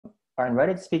Our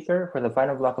invited speaker for the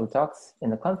final block of talks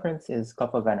in the conference is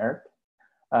Coppe van Urk.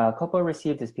 Coppe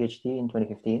received his PhD in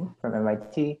 2015 from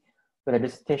MIT with a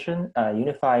dissertation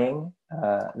unifying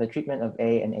the treatment of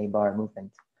A and A bar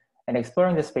movement and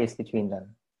exploring the space between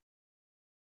them.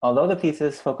 Although the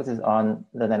thesis focuses on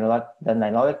the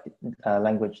Nainolic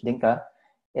language Dinka,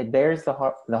 it bears the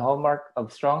hallmark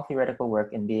of strong theoretical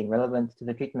work in being relevant to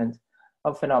the treatment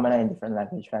of phenomena in different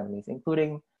language families,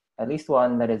 including at least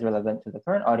one that is relevant to the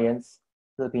current audience,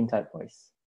 Philippine type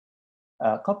voice.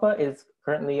 Coppe is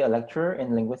currently a lecturer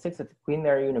in linguistics at the Queen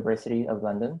Mary University of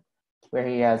London, where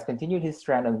he has continued his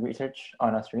strand of research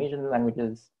on Austronesian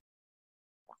languages,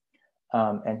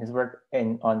 and his work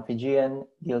on Fijian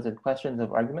deals with questions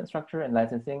of argument structure and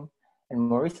licensing, and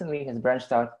more recently has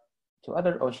branched out to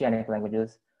other oceanic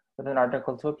languages with an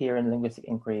article to appear in Linguistic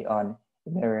Inquiry on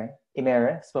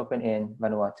Imere, spoken in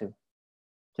Vanuatu.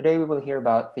 Today we will hear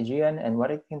about Fijian and what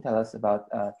it can tell us about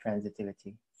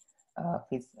transitivity.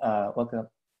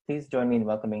 Please join me in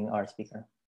welcoming our speaker.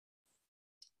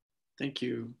 Thank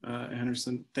you,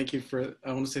 Anderson. I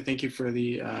want to say thank you for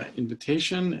the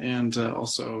invitation, and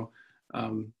also I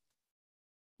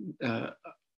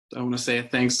want to say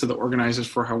thanks to the organizers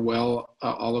for how well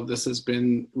all of this has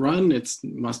been run. It's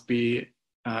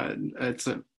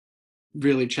a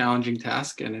really challenging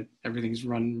task, and everything's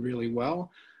run really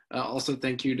well. Also,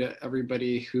 thank you to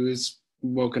everybody who's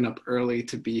woken up early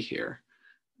to be here.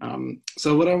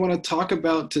 So what I want to talk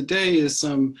about today is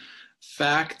some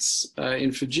facts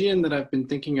in Fijian that I've been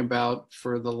thinking about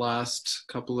for the last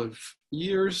couple of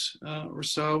years or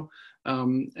so.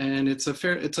 And it's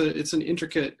an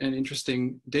intricate and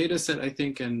interesting data set, I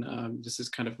think, and this is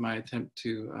kind of my attempt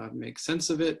to make sense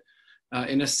of it.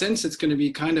 In a sense, it's going to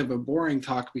be kind of a boring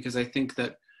talk because I think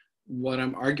that what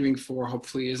I'm arguing for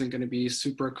hopefully isn't going to be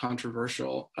super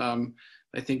controversial.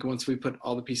 I think once we put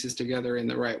all the pieces together in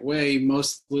the right way,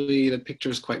 mostly the picture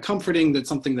is quite comforting, that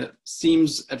something that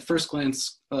seems at first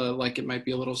glance like it might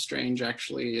be a little strange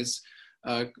actually is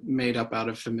made up out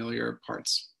of familiar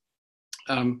parts.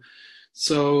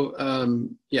 So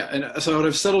what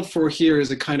I've settled for here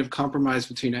is a kind of compromise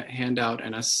between a handout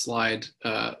and a slide,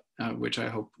 which I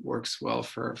hope works well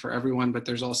for everyone, but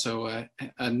there's also a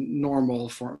more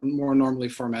normally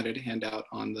formatted handout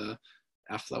on the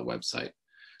AFLA website.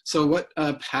 So what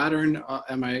pattern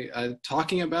am I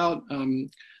talking about?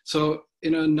 So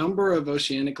in a number of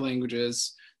oceanic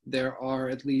languages, there are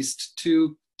at least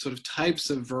two sort of types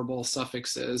of verbal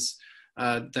suffixes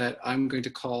that I'm going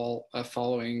to call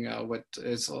following what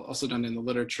is also done in the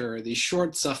literature, the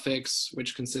short suffix,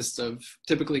 which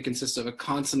typically consists of a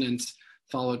consonant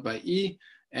followed by E,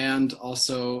 and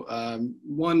also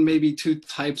one, maybe two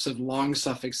types of long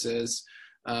suffixes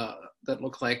that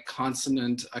look like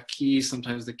consonant aki,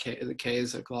 sometimes the K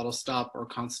is a glottal stop, or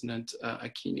consonant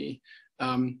akini.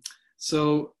 And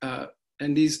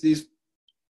these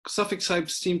suffix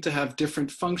types seem to have different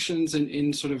functions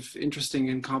in sort of interesting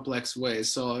and complex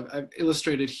ways. So I've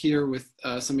illustrated here with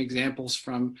some examples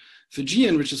from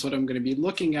Fijian, which is what I'm going to be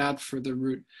looking at for the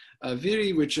root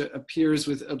viri, which appears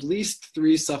with at least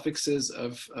 3 suffixes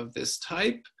of this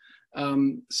type.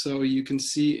 So you can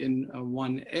see in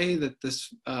 1a that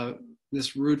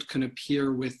this root can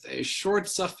appear with a short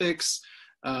suffix,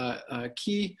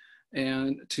 ki,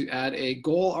 and to add a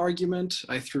goal argument,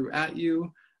 I threw at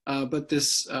you. But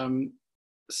this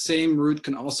same root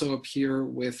can also appear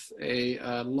with a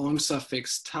long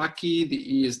suffix taki.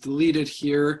 The E is deleted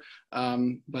here,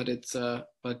 but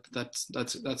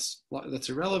that's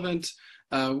irrelevant.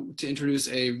 To introduce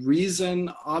a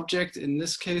reason object, in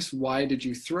this case, why did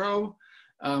you throw?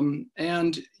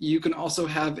 And you can also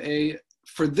have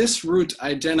for this root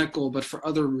identical, but for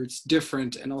other roots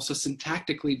different, and also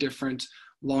syntactically different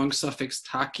long suffix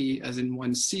taki, as in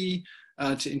 1c,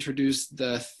 to introduce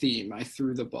the theme, I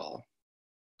threw the ball.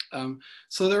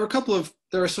 So there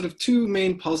are sort of 2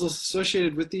 main puzzles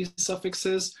associated with these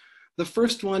suffixes. The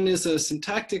first one is a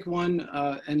syntactic one,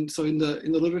 and so in the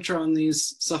literature on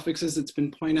these suffixes, it's been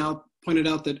pointed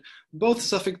out that both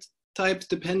suffix types,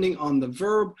 depending on the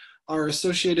verb, are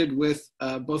associated with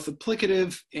both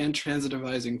applicative and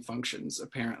transitivizing functions,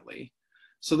 apparently.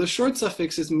 So the short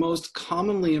suffix is most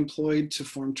commonly employed to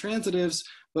form transitives,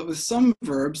 but with some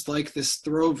verbs, like this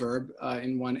throw verb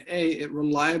in 1a, it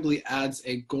reliably adds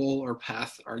a goal or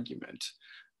path argument.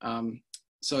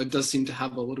 So it does seem to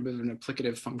have a little bit of an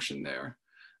applicative function there.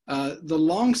 The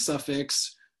long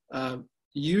suffix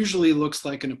usually looks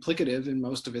like an applicative in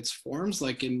most of its forms,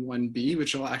 like in 1b,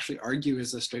 which I'll actually argue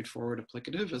is a straightforward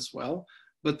applicative as well.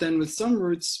 But then with some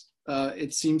roots,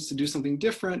 it seems to do something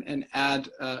different and add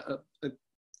a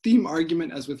theme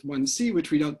argument, as with 1c,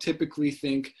 which we don't typically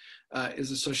think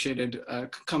is associated,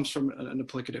 comes from an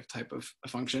applicative type of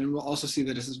function. And we'll also see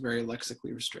that this is very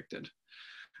lexically restricted.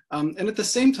 And at the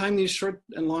same time, these short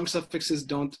and long suffixes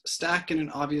don't stack in an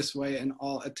obvious way and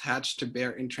all attach to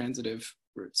bare intransitive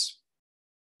roots.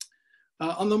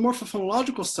 On the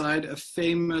morphophonological side, a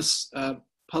famous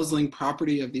puzzling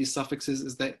property of these suffixes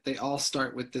is that they all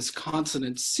start with this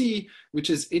consonant C, which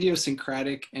is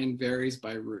idiosyncratic and varies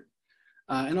by root.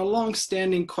 And a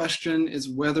long-standing question is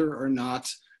whether or not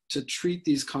to treat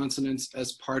these consonants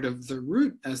as part of the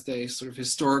root, as they sort of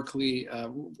historically,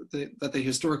 that they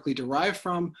historically derive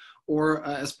from, or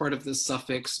as part of the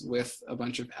suffix with a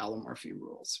bunch of allomorphy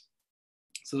rules.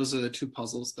 So those are the two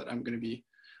puzzles that I'm going to be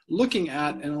looking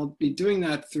at, and I'll be doing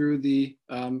that through the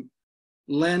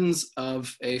lens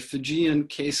of a Fijian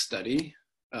case study,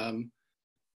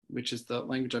 which is the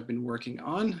language I've been working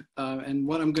on. And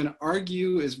what I'm going to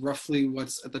argue is roughly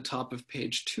what's at the top of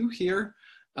page 2 here.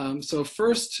 So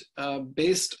first,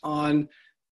 based on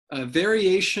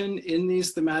variation in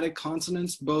these thematic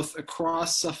consonants, both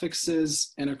across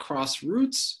suffixes and across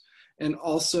roots, and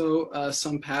also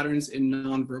some patterns in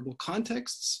nonverbal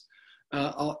contexts,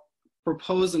 I'll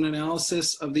propose an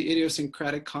analysis of the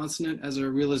idiosyncratic consonant as a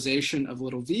realization of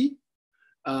little v,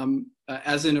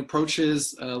 as in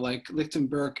approaches like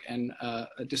Lichtenberg and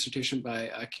a dissertation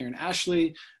by Karen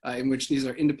Ashley, in which these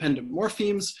are independent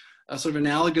morphemes, sort of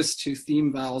analogous to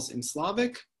theme vowels in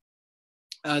Slavic.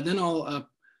 Then I'll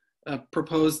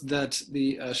propose that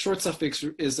the short suffix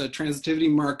is a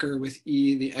transitivity marker with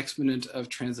E, the exponent of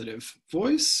transitive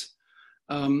voice.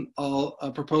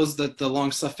 I'll propose that the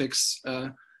long suffix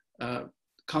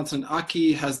consonant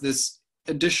aki has this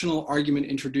additional argument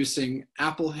introducing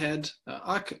applehead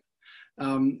ak.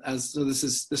 So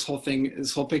this whole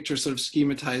picture sort of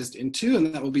schematized in two,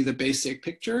 and that will be the basic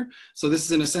picture. So this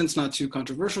is in a sense not too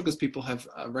controversial because people have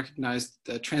recognized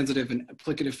the transitive and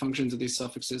applicative functions of these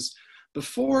suffixes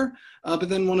before. But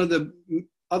then one of the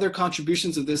other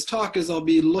contributions of this talk is I'll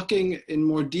be looking in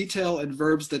more detail at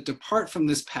verbs that depart from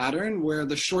this pattern, where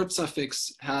the short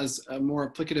suffix has a more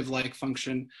applicative-like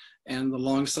function and the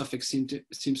long suffix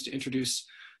seems to introduce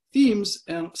themes.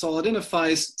 And so I'll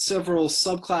identify several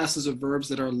subclasses of verbs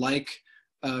that are like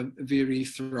viri,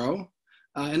 throw.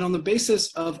 And on the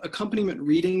basis of accompaniment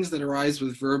readings that arise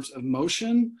with verbs of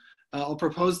motion, I'll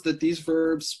propose that these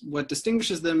verbs, what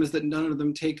distinguishes them is that none of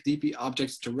them take DP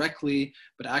objects directly,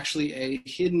 but actually a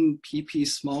hidden PP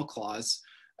small clause,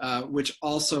 which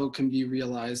also can be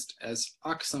realized as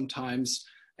ak sometimes.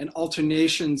 And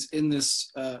alternations in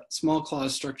this small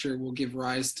clause structure will give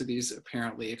rise to these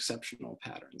apparently exceptional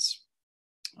patterns.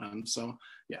 So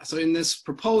in this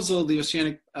proposal, the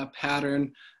oceanic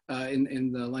pattern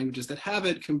in the languages that have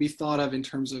it can be thought of in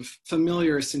terms of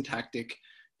familiar syntactic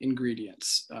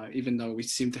ingredients, even though we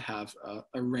seem to have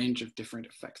a range of different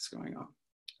effects going on.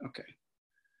 Okay,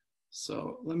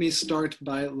 so let me start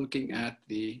by looking at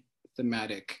the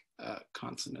thematic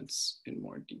consonants in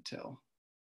more detail.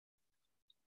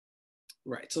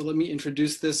 Right, so let me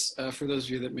introduce this for those of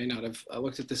you that may not have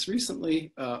looked at this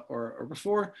recently or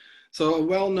before. So a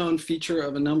well-known feature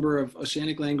of a number of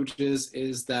oceanic languages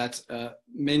is that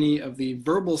many of the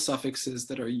verbal suffixes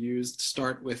that are used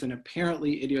start with an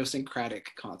apparently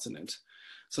idiosyncratic consonant.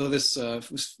 So this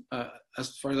was,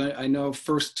 as far as I know,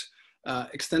 first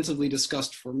extensively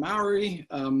discussed for Maori.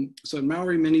 So in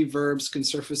Maori, many verbs can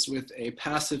surface with a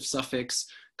passive suffix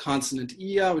consonant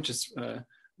ia, which is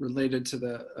related to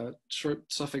the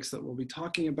short suffix that we'll be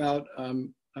talking about,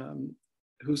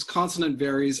 whose consonant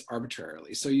varies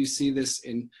arbitrarily. So you see this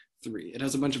in 3. It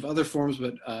has a bunch of other forms,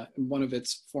 but in one of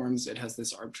its forms, it has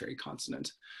this arbitrary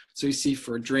consonant. So you see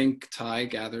for drink, tie,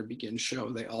 gather, begin, show,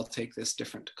 they all take this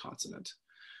different consonant.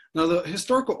 Now the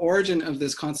historical origin of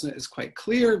this consonant is quite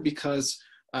clear because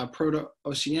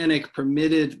Proto-Oceanic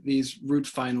permitted these root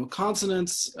final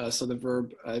consonants. So the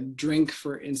verb drink,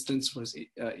 for instance, was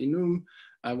inum,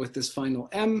 with this final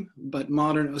M, but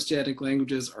modern Oceanic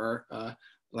languages are,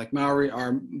 like Maori,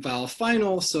 are vowel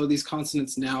final, so these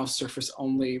consonants now surface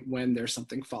only when there's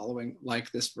something following, like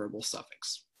this verbal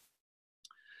suffix.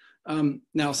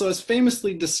 Now, so as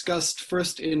famously discussed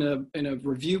first in a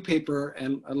review paper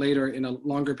and later in a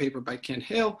longer paper by Ken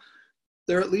Hale,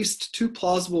 there are at least 2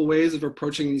 plausible ways of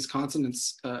approaching these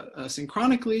consonants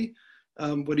synchronically.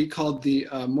 What he called the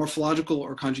morphological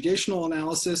or conjugational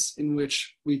analysis, in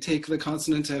which we take the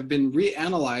consonants that have been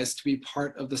reanalyzed to be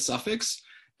part of the suffix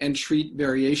and treat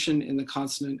variation in the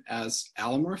consonant as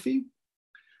allomorphy.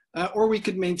 Or we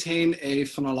could maintain a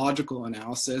phonological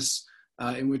analysis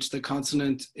in which the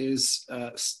consonant is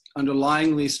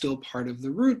underlyingly still part of the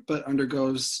root, but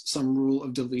undergoes some rule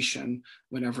of deletion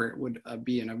whenever it would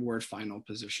be in a word final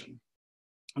position.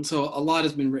 And so a lot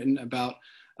has been written about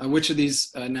which of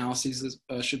these analyses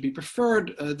should be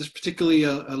preferred. There's particularly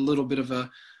a little bit of a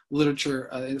literature,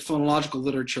 phonological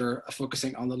literature,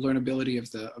 focusing on the learnability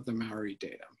of the Maori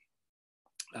data.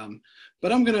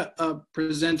 But I'm going to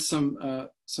present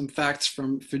some facts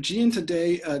from Fijian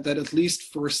today that at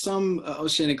least for some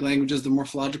oceanic languages, the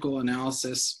morphological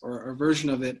analysis or a version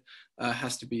of it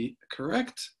has to be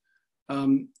correct.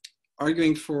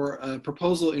 Arguing for a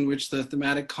proposal in which the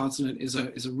thematic consonant is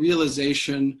a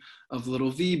realization of little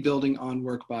v, building on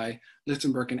work by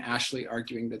Lichtenberg and Ashley,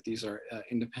 arguing that these are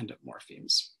independent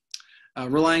morphemes.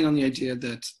 Relying on the idea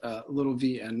that little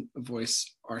v and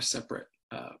voice are separate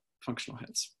functional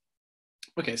heads.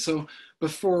 Okay, so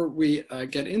before we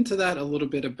get into that, a little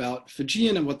bit about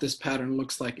Fijian and what this pattern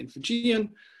looks like in Fijian.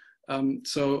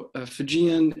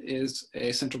 Fijian is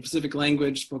a Central Pacific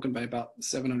language spoken by about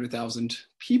 700,000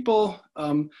 people.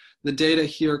 The data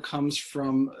here comes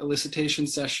from elicitation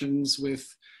sessions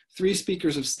with 3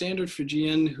 speakers of standard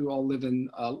Fijian who all live in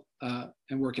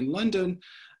and work in London,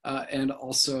 and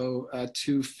also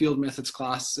 2 field methods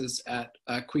classes at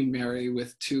Queen Mary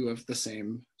with 2 of the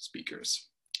same speakers.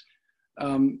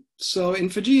 So in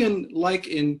Fijian, like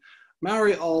in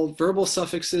Maori, all verbal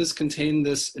suffixes contain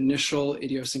this initial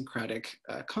idiosyncratic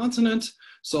consonant.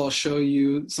 So I'll show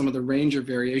you some of the range of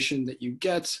variation that you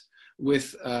get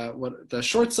with what the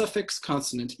short suffix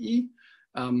consonant E.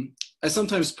 I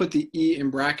sometimes put the E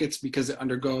in brackets because it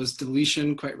undergoes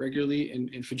deletion quite regularly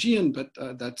in Fijian, but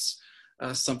that's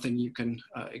something you can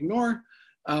ignore.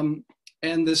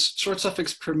 And this short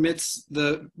suffix permits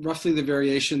roughly the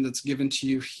variation that's given to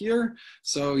you here.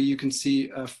 So you can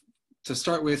see, to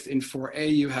start with, in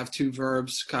 4a, you have 2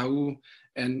 verbs, kau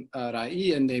and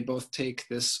rai, and they both take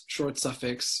this short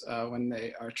suffix when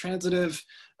they are transitive.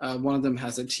 One of them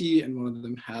has a T and one of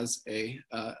them has a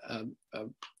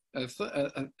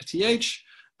TH,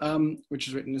 which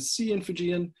is written as C in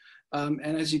Fijian. And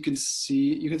as you can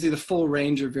see the full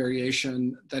range of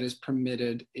variation that is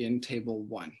permitted in table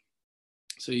 1.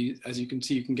 So as you can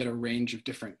see, you can get a range of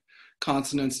different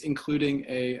consonants, including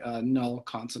a null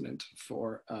consonant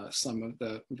for some of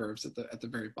the verbs at the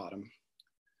very bottom.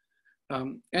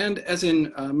 And as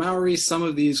in Maori, some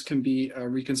of these can be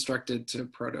reconstructed to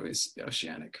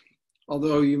Proto-Oceanic.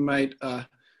 Although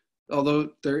although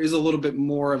there is a little bit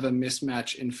more of a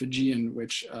mismatch in Fijian,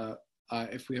 which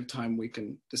if we have time, we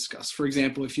can discuss. For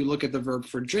example, if you look at the verb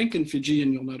for drink in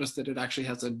Fijian, you'll notice that it actually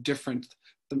has a different,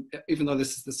 even though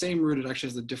this is the same root, it actually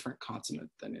has a different consonant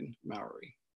than in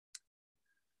Maori.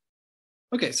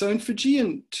 Okay, so in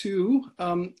Fijian too,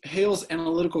 Hale's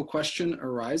analytical question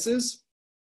arises.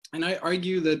 And I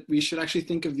argue that we should actually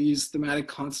think of these thematic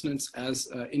consonants as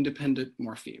independent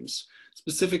morphemes,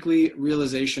 specifically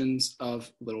realizations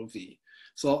of little v.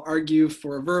 So I'll argue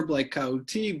for a verb like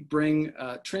kauti, bring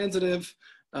transitive.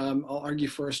 I'll argue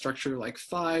for a structure like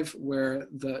 5, where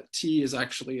the T is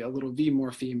actually a little v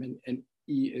morpheme and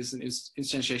E is an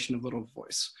instantiation of little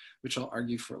voice, which I'll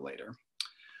argue for later.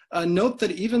 Note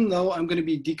that even though I'm going to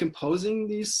be decomposing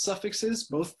these suffixes,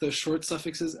 both the short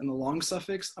suffixes and the long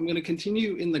suffix, I'm going to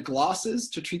continue in the glosses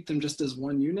to treat them just as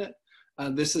one unit.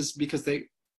 This is because they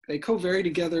co-vary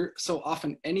together so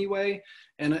often anyway,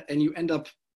 and you end up,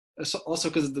 also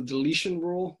because of the deletion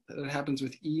rule that happens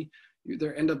with E,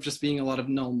 there end up just being a lot of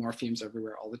null morphemes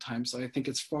everywhere all the time. So I think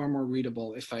it's far more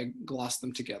readable if I gloss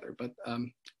them together, but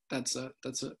that's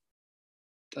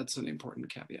an important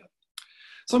caveat.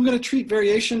 So I'm going to treat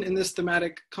variation in this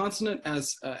thematic consonant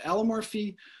as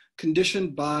allomorphy,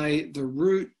 conditioned by the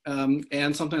root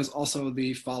and sometimes also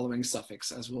the following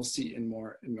suffix, as we'll see in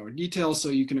more detail. So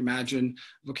you can imagine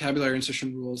vocabulary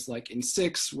insertion rules like in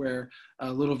 6, where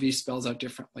little v spells out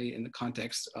differently in the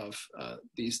context of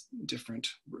these different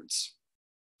roots.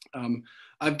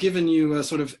 I've given you a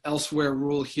sort of elsewhere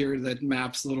rule here that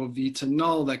maps little v to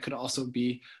null that could also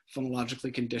be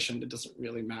phonologically conditioned. It doesn't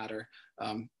really matter.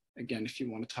 Again, if you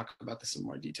want to talk about this in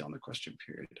more detail in the question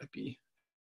period, I'd be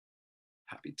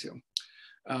happy to.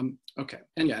 Okay,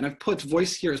 and I've put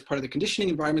voice here as part of the conditioning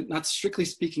environment, not strictly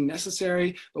speaking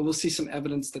necessary, but we'll see some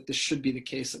evidence that this should be the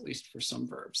case, at least for some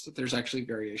verbs, that there's actually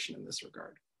variation in this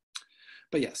regard.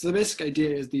 But yeah, so the basic idea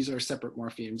is these are separate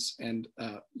morphemes, and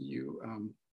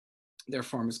their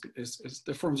forms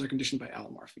are conditioned by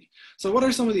allomorphy. So what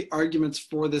are some of the arguments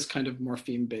for this kind of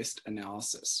morpheme-based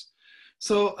analysis?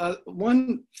 So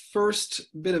one first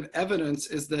bit of evidence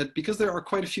is that because there are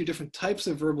quite a few different types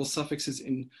of verbal suffixes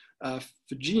in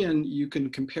Fijian, you can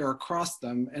compare across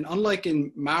them. And unlike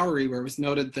in Maori, where it was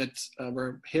noted that,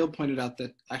 where Hale pointed out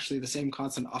that actually the same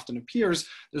consonant often appears,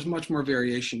 there's much more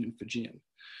variation in Fijian.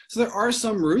 So there are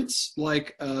some roots,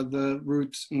 like the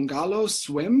root ngalo,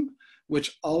 swim,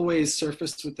 which always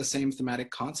surfaced with the same thematic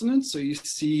consonant. So you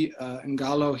see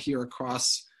Ngalo here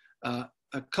across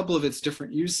a couple of its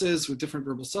different uses with different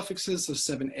verbal suffixes. So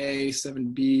 7a,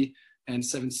 7b, and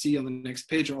 7c on the next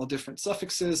page are all different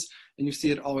suffixes. And you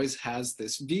see it always has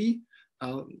this v.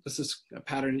 This is a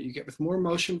pattern that you get with more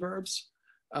motion verbs.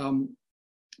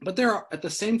 But there are, at the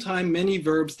same time, many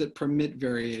verbs that permit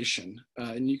variation.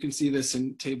 And you can see this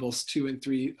in tables 2 and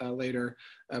 3 later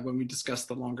when we discuss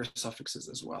the longer suffixes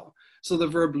as well. So the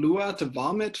verb lua, to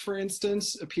vomit, for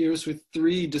instance, appears with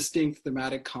 3 distinct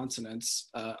thematic consonants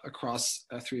across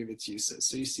 3 of its uses.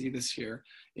 So you see this here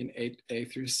in A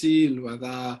through C,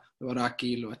 luada,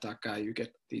 luaraki, luataka, you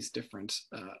get these different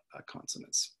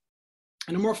consonants.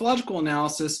 And a morphological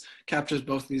analysis captures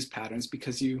both of these patterns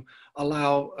because you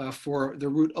allow for the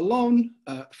root alone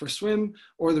for swim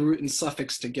or the root and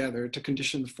suffix together to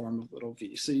condition the form of little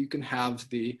v. So you can have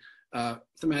the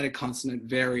thematic consonant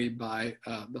vary by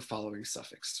the following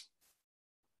suffix.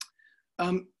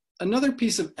 Another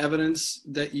piece of evidence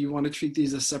that you want to treat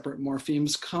these as separate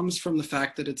morphemes comes from the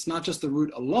fact that it's not just the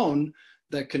root alone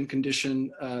that can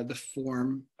condition the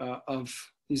form of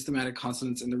these thematic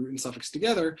consonants and the root and suffix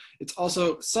together. It's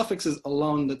also suffixes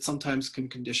alone that sometimes can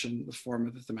condition the form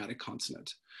of the thematic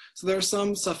consonant. So there are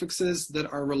some suffixes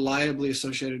that are reliably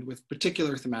associated with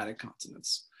particular thematic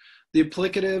consonants. The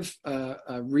applicative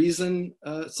reason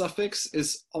suffix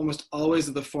is almost always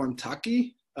of the form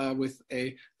taki with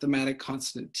a thematic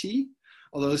consonant t,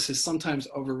 although this is sometimes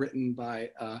overwritten by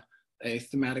a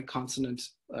thematic consonant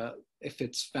if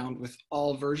it's found with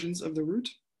all versions of the root,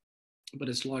 but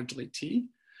it's largely t.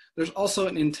 There's also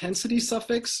an intensity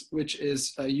suffix, which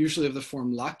is usually of the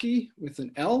form laki with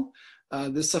an L.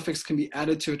 This suffix can be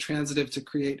added to a transitive to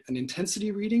create an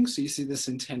intensity reading. So you see this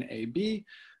in 10ab.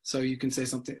 So you can say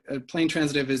something, a plain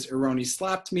transitive is Ironi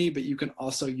slapped me, but you can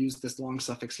also use this long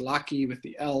suffix laki with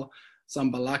the L,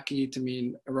 sambalaki, to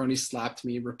mean Ironi slapped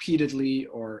me repeatedly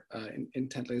or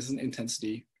intently. This is an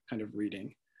intensity kind of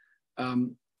reading.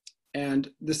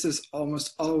 And this is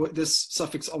almost always, this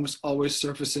suffix almost always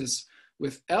surfaces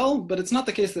with L, but it's not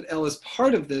the case that L is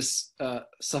part of this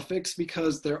suffix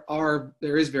because there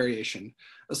is variation.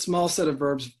 A small set of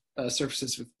verbs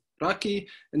surfaces with raki,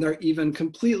 and there are even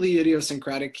completely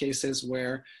idiosyncratic cases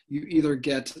where you either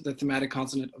get the thematic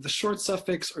consonant of the short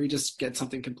suffix or you just get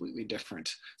something completely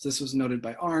different. So this was noted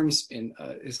by Arms in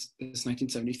his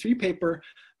 1973 paper,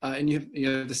 and you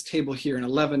have this table here in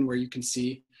 11 where you can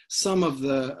see some of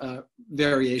the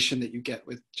variation that you get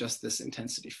with just this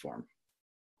intensity form.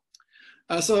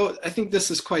 So I think this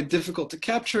is quite difficult to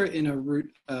capture in a root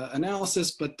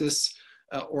analysis, but this,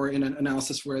 or in an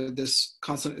analysis where this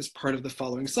consonant is part of the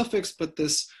following suffix, but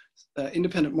this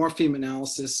independent morpheme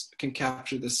analysis can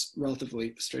capture this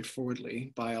relatively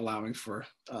straightforwardly by allowing for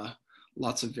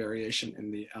lots of variation in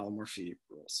the allomorphy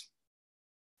rules.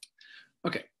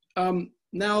 Okay,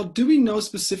 now do we know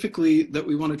specifically that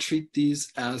we want to treat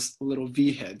these as little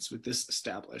V heads with this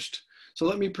established? So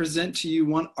let me present to you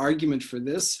one argument for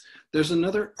this. There's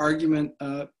another argument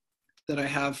that I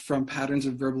have from patterns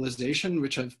of verbalization,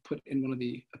 which I've put in one of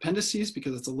the appendices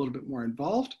because it's a little bit more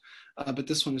involved, but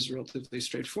this one is relatively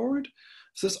straightforward.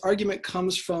 So this argument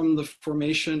comes from the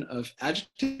formation of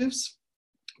adjectives,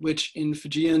 which in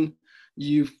Fijian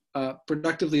you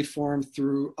productively form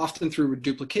often through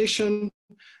reduplication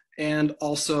and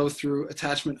also through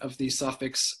attachment of the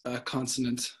suffix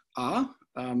consonant a.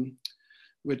 And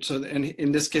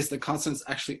in this case, the consonant is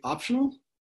actually optional.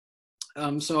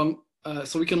 So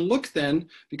we can look then,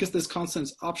 because this consonant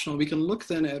is optional, we can look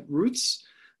then at roots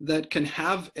that can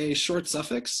have a short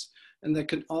suffix and that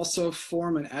can also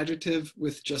form an adjective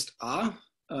with just a.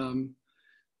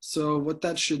 So what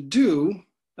that should do,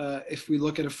 if we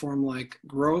look at a form like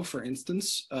grow, for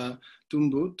instance,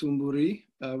 tumbu, tumburi,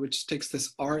 which takes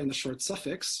this r in the short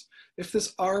suffix, if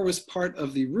this r was part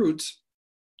of the root,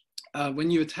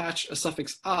 when you attach a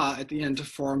suffix a at the end to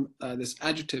form this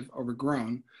adjective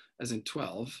overgrown, as in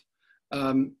 12,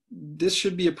 this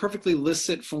should be a perfectly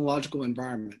licit phonological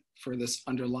environment for this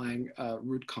underlying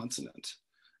root consonant.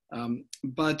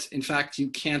 But in fact, you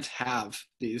can't have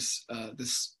this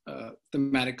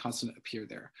thematic consonant appear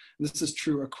there. And this is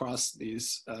true across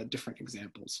these different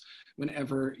examples.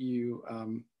 Whenever you,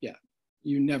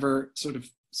 you never sort of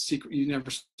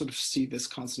see this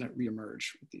consonant reemerge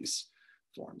with these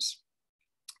forms.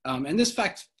 And these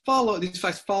facts follow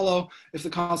if the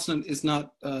consonant is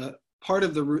not part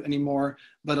of the root anymore,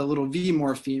 but a little V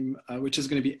morpheme, which is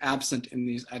going to be absent in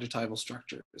these adjectival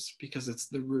structures because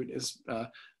the root is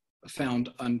found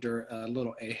under a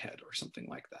little a head or something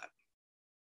like that.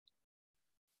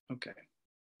 Okay.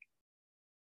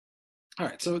 All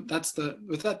right, so that's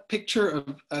with that picture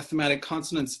of thematic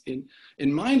consonants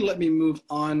in mind, let me move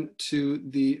on to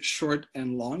the short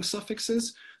and long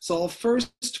suffixes. So I'll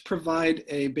first provide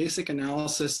a basic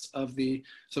analysis of the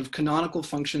sort of canonical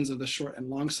functions of the short and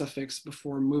long suffix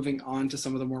before moving on to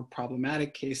some of the more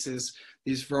problematic cases,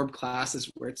 these verb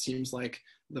classes where it seems like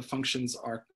the functions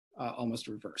are almost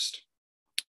reversed.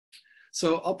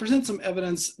 So I'll present some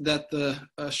evidence that the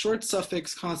short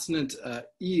suffix consonant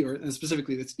E, and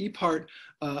specifically this E part,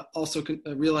 also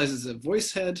realizes a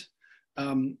voice head,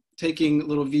 taking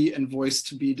little v and voice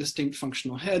to be distinct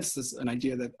functional heads. This is an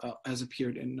idea that has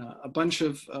appeared in a bunch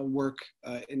of work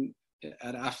at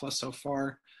AFLA so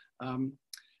far.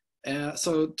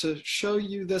 So to show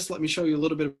you this, let me show you a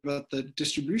little bit about the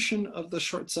distribution of the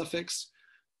short suffix.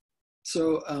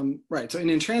 So, right, so in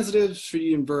intransitives,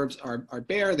 Fijian verbs are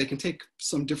bare. They can take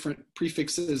some different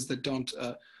prefixes that don't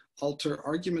alter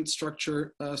argument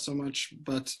structure so much,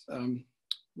 but,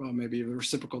 well, maybe the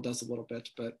reciprocal does a little bit,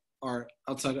 but are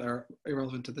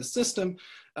irrelevant to this system.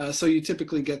 So you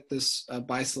typically get this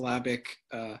bisyllabic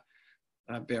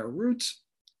bare root.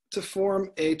 To form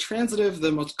a transitive,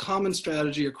 the most common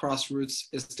strategy across roots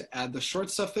is to add the short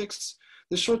suffix.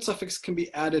 The short suffix can be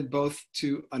added both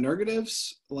to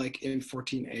unergatives, like in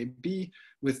 14ab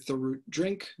with the root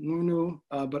drink, nunu,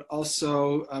 but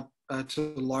also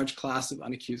to a large class of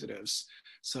unaccusatives.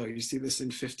 So you see this in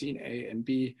 15a and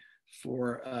b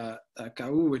for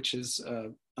kau, which is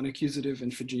unaccusative in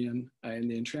Fijian in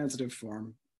the intransitive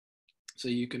form. So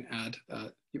you can add,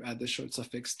 you add the short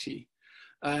suffix t.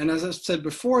 And as I've said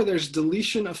before, there's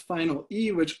deletion of final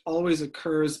e, which always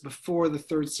occurs before the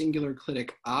third singular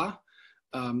clitic a.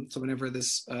 So whenever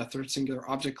this third singular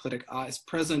object clitic a is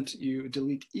present, you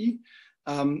delete e.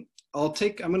 I'm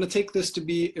going to take this to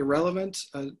be irrelevant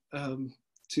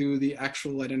to the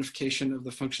actual identification of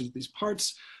the functions of these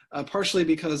parts, partially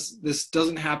because this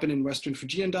doesn't happen in Western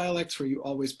Fijian dialects where you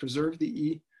always preserve the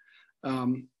e.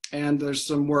 And there's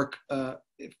some work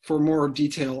for more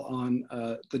detail on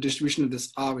the distribution of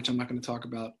this a, which I'm not going to talk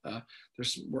about.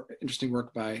 There's some interesting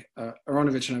work by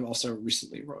Aronovich, and I've also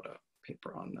recently wrote a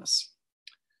paper on this.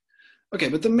 Okay,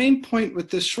 but the main point with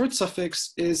this short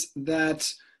suffix is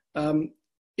that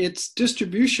its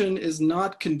distribution is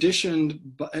not conditioned,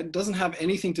 but it doesn't have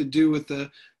anything to do with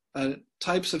the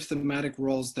types of thematic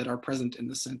roles that are present in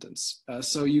the sentence.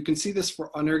 So you can see this for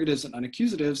unergatives and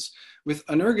unaccusatives. With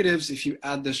unergatives, if you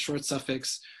add this short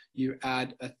suffix, you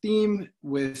add a theme.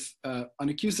 With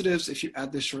unaccusatives, if you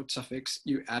add this short suffix,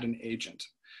 you add an agent.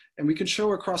 And we can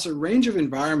show across a range of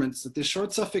environments that this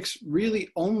short suffix really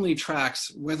only tracks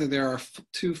whether there are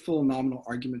two full nominal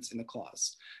arguments in the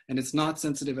clause. And it's not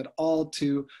sensitive at all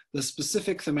to the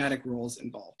specific thematic roles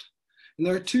involved. And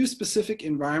there are two specific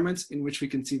environments in which we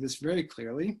can see this very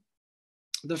clearly.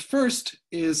 The first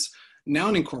is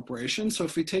noun incorporation. So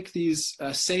if we take these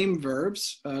same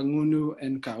verbs, ngunu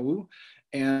and kau,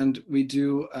 and we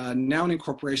do noun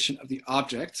incorporation of the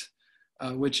object,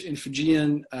 which in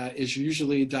Fijian is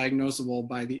usually diagnosable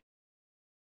by the.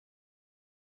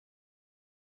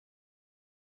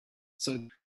 So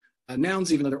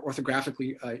nouns, even though they're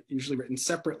orthographically usually written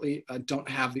separately, don't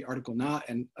have the article na,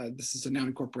 and this is a noun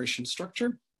incorporation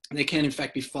structure. And they can in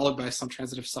fact be followed by some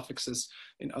transitive suffixes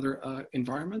in other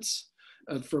environments,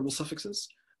 verbal suffixes.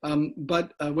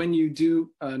 But when you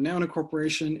do noun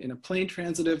incorporation in a plain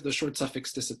transitive, the short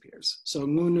suffix disappears. So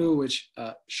ngunu, which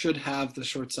should have the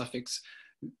short suffix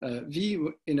v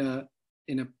in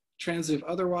a transitive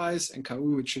otherwise, and kau,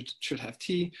 which should have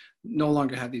t, no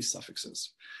longer have these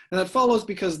suffixes. And that follows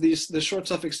because the short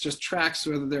suffix just tracks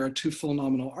whether there are two full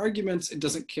nominal arguments. It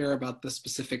doesn't care about the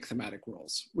specific thematic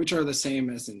roles, which are the same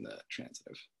as in the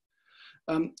transitive.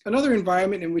 Another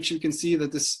environment in which you can see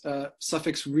that this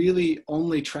suffix really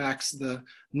only tracks the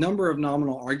number of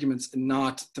nominal arguments and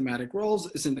not thematic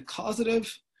roles is in the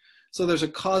causative. So there's a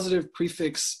causative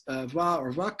prefix va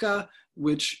or vaka,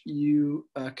 which you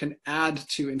can add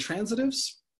to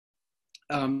intransitives,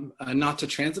 not to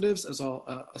transitives, as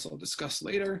I'll discuss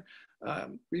later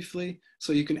briefly.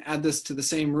 So you can add this to the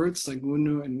same roots like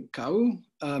ngunu and kau,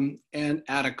 and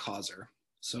add a causer.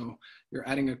 So you're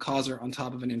adding a causer on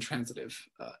top of an intransitive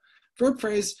verb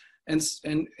phrase. And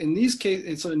in these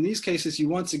cases, you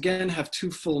once again have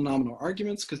two full nominal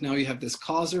arguments because now you have this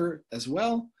causer as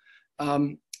well,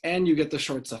 and you get the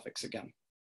short suffix again.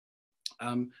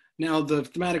 Now the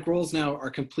thematic roles now are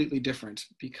completely different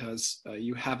because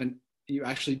you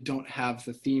actually don't have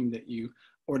the theme that you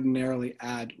ordinarily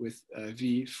add with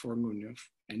v for ngunu,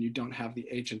 and you don't have the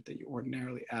agent that you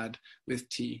ordinarily add with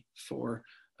t for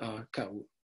kau.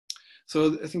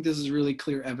 So I think this is really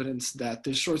clear evidence that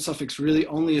the short suffix really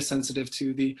only is sensitive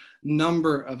to the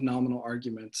number of nominal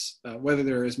arguments, whether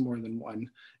there is more than one,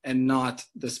 and not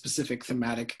the specific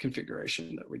thematic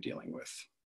configuration that we're dealing with.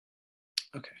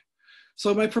 Okay.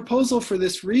 So my proposal for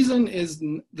this reason is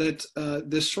that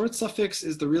this short suffix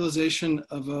is the realization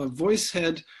of a voice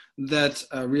head that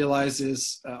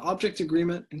realizes object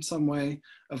agreement in some way,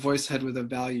 a voice head with a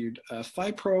valued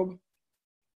phi probe,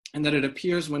 and that it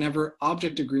appears whenever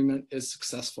object agreement is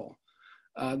successful.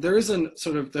 There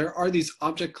are these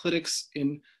object clitics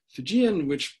in Fijian,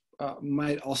 which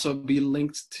might also be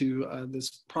linked to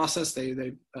this process.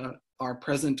 They are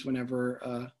present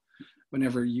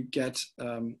whenever you get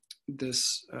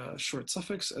this short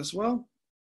suffix as well.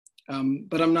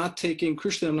 But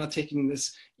crucially, I'm not taking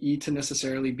this E to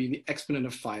necessarily be the exponent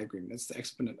of phi agreement. It's the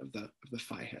exponent of the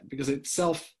phi head, because it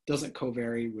itself doesn't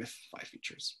co-vary with phi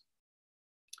features.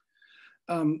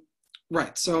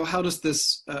 Right, so how does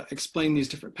this explain these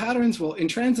different patterns? Well,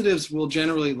 intransitives will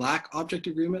generally lack object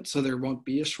agreement, so there won't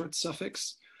be a short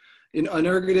suffix. In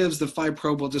unergatives, the phi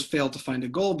probe will just fail to find a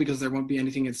goal because there won't be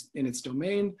anything in its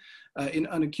domain. In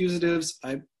unaccusatives,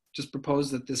 I just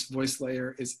propose that this voice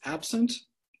layer is absent.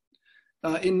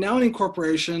 In noun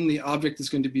incorporation, the object is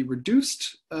going to be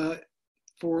reduced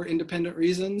for independent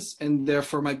reasons, and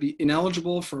therefore might be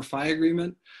ineligible for phi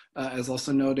agreement, as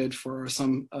also noted for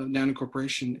some noun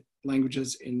incorporation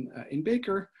languages in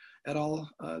Baker et al.,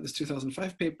 this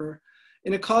 2005 paper.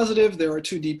 In a causative, there are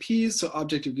two DPs, so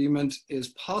object agreement is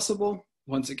possible.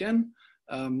 Once again,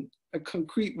 a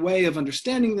concrete way of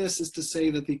understanding this is to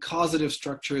say that the causative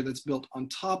structure that's built on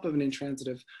top of an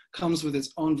intransitive comes with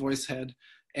its own voice head,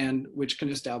 and which can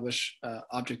establish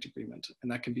object agreement,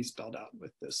 and that can be spelled out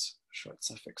with this short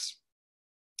suffix.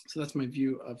 So that's my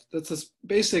view that's this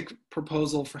basic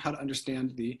proposal for how to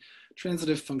understand the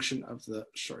transitive function of the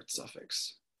short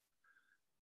suffix.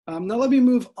 Now let me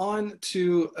move on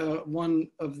to one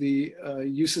of the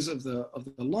uses of the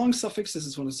long suffix. This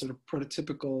is one of the sort of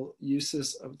prototypical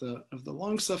uses of the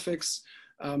long suffix.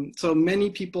 So many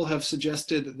people have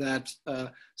suggested that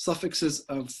suffixes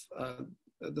of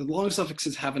the long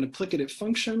suffixes have an applicative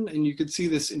function, and you could see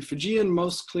this in Fijian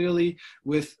most clearly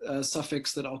with a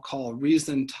suffix that I'll call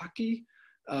reason taki,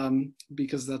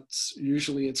 because that's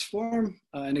usually its form.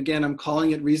 And again, I'm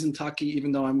calling it reason taki,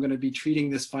 even though I'm going to be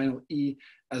treating this final E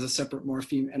as a separate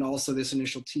morpheme and also this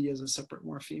initial T as a separate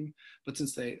morpheme. But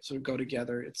since they sort of go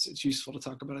together, it's useful to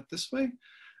talk about it this way.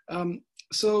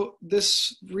 So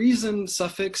this reason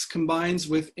suffix combines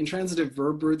with intransitive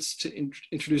verb roots to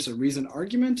introduce a reason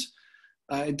argument.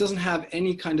 It doesn't have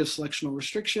any kind of selectional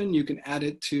restriction. You can add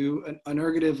it to an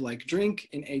unergative like drink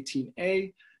in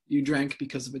 18a. You drank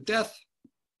because of a death,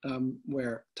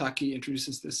 where taki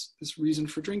introduces this reason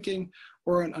for drinking,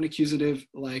 or an unaccusative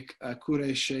like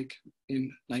kure shake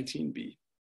in 19b.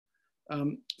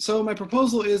 So my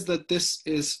proposal is that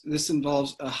this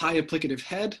involves a high applicative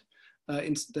head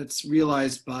that's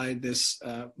realized by this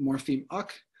morpheme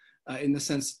ak in the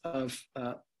sense of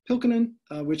Pilkinen,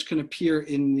 which can appear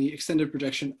in the extended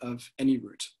projection of any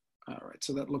root. All right,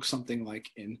 so that looks something like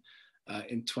in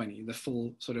 20, the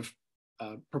full sort of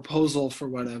proposal for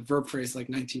what a verb phrase like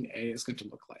 19a is going to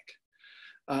look like.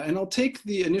 And I'll take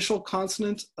the initial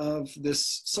consonant of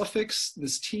this suffix,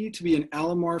 this T, to be an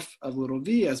allomorph of little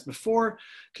v as before,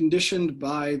 conditioned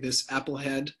by this apple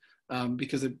head,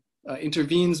 because it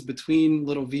intervenes between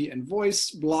little v and voice,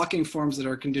 blocking forms that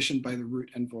are conditioned by the root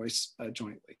and voice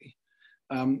jointly.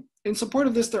 In support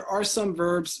of this, there are some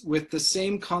verbs with the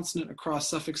same consonant across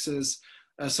suffixes,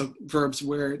 so verbs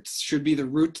where it should be the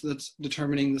root that's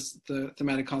determining the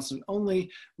thematic consonant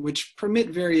only, which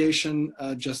permit variation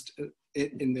just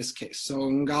in this case. So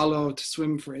ngalo, to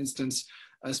swim, for instance,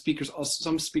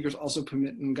 some speakers also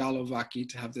permit ngalo vaki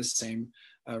to have this same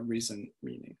reason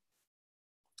meaning.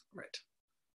 Right.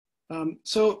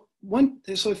 So for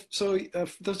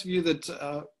those of you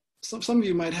that some of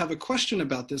you might have a question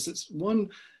about this. It's one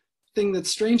thing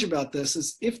that's strange about this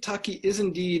is if taki is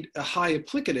indeed a high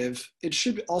applicative, it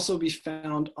should also be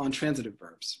found on transitive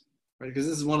verbs, right? Because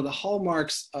this is one of the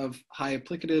hallmarks of high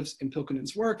applicatives in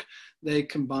Pilkinen's work. They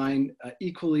combine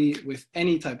equally with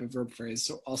any type of verb phrase,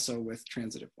 so also with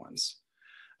transitive ones.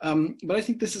 But I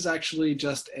think this is actually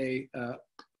just an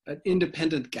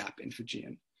independent gap in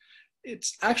Fijian. It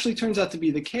actually turns out to be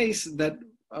the case that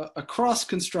across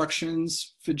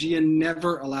constructions, Fijian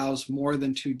never allows more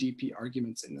than 2 DP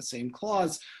arguments in the same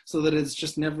clause, so that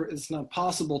it's not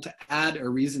possible to add a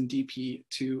reason DP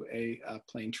to a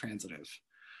plain transitive.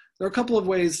 There are a couple of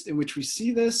ways in which we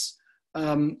see this.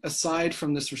 Aside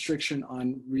from this restriction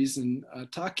on reason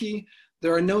taki,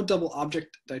 There are no double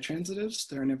object ditransitives.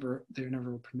 They're never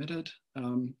permitted.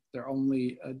 They're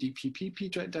only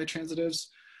DPPP ditransitives.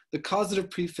 The causative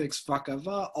prefix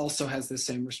vakava also has the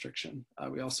same restriction.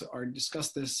 We also already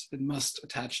discussed this. It must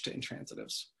attach to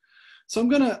intransitives. So I'm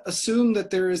going to assume that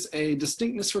there is a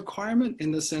distinctness requirement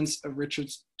in the sense of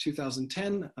Richard's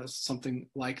 2010, something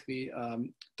like the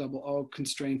double O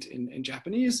constraint in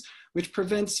Japanese, which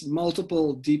prevents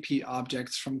multiple DP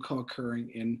objects from co-occurring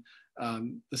in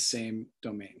the same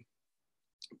domain,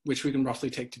 which we can roughly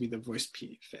take to be the voice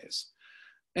P phase.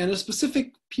 And a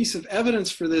specific piece of evidence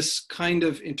for this kind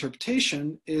of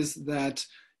interpretation is that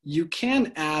you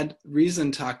can add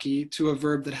reason taki to a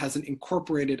verb that has an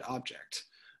incorporated object.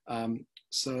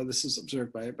 So this is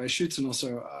observed by Schutz and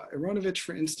also Aronovich,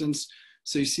 for instance.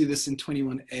 So you see this in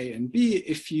 21A and B.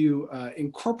 If you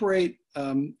incorporate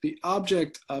the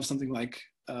object of something like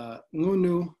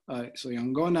ngunu, so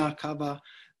yangona, kava,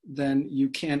 then you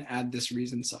can add this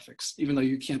reason suffix, even though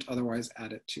you can't otherwise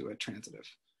add it to a transitive.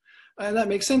 And that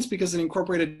makes sense because an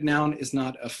incorporated noun is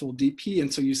not a full DP,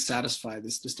 and so you satisfy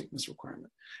this distinctness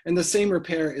requirement. And the same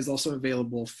repair is also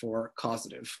available for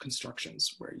causative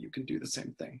constructions, where you can do the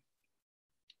same thing.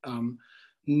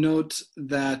 Note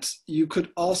that you could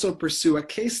also pursue a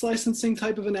case licensing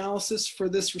type of analysis for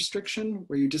this restriction,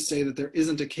 where you just say that there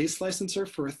isn't a case licenser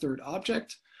for a third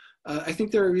object. I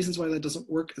think there are reasons why that doesn't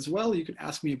work as well. You can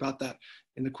ask me about that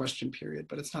in the question period,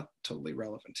 but it's not totally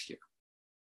relevant here.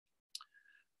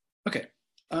 Okay,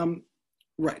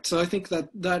 right. So I think that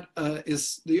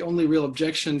is the only real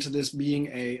objection to this being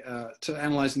to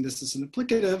analyzing this as an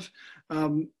applicative.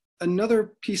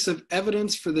 Another piece of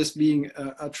evidence for this being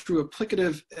a true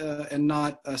applicative and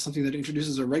not something that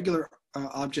introduces a regular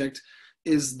object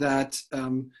is that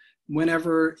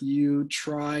whenever you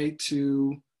try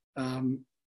to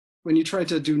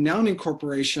do noun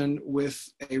incorporation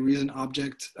with a reason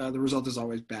object, the result is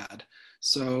always bad.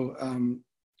 So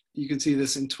you can see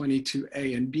this in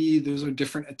 22A and B. Those are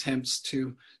different attempts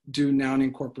to do noun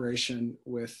incorporation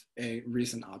with a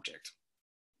reason object.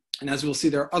 And as we'll see,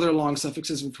 there are other long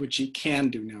suffixes with which you can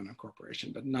do noun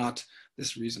incorporation, but not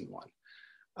this reason one.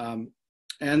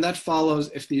 And that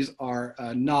follows if these are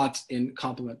not in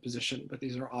complement position, but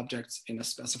these are objects in a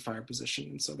specifier position,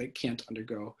 and so they can't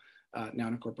undergo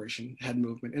noun incorporation head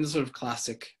movement in a sort of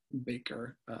classic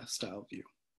Baker style view.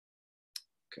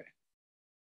 Okay.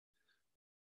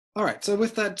 All right, so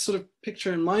with that sort of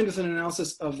picture in mind, with an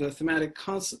analysis of the thematic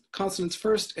consonants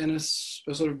first and a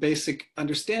sort of basic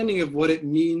understanding of what it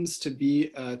means to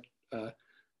be,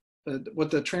 what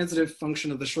the transitive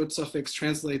function of the short suffix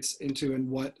translates into and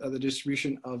what the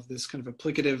distribution of this kind of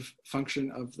applicative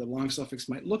function of the long suffix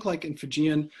might look like in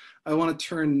Fijian, I want to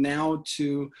turn now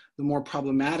to the more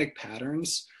problematic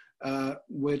patterns,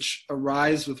 which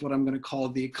arise with what I'm going to call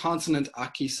the consonant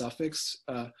aki suffix,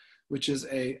 which is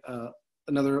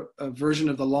another version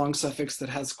of the long suffix that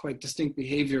has quite distinct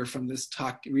behavior from this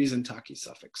reason taki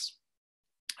suffix.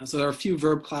 So there are a few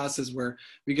verb classes where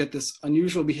we get this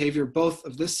unusual behavior, both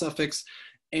of this suffix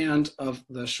and of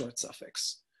the short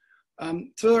suffix.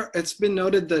 So it's been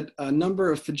noted that a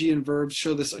number of Fijian verbs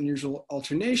show this unusual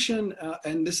alternation,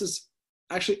 and this has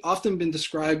actually often been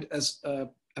described as a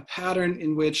pattern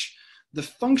in which the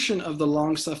function of the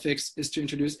long suffix is to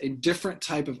introduce a different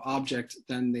type of object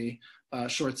than the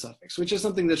short suffix, which is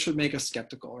something that should make us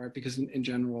skeptical, right? Because in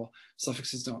general,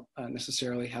 suffixes don't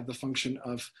necessarily have the function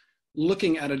of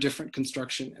looking at a different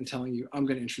construction and telling you, I'm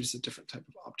going to introduce a different type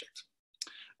of object.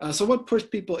 So what pushed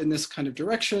people in this kind of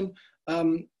direction?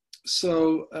 With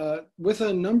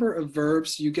a number of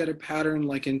verbs, you get a pattern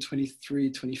like in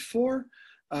 23, 24.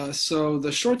 So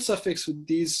the short suffix with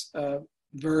these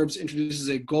verbs introduces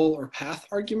a goal or path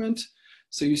argument.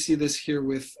 So you see this here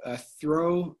with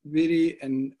throw, viri,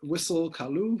 and whistle,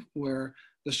 kalu, where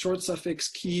the short suffix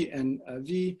ki and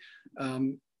vi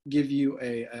give you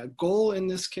a goal in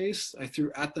this case. I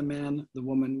threw at the man, the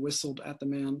woman whistled at the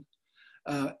man.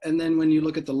 And then when you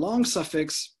look at the long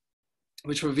suffix,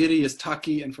 which for viri is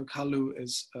taki and for kalu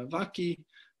is vaki,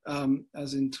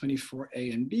 as in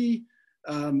 24A and B,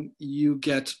 you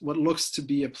get what looks to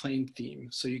be a plain theme.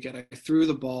 So you get I threw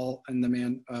the ball and the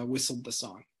man whistled the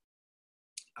song.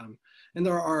 And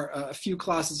there are a few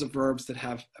classes of verbs that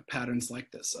have patterns like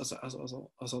this, as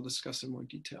I'll discuss in more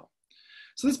detail.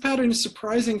 So this pattern is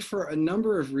surprising for a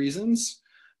number of reasons.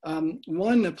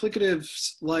 One,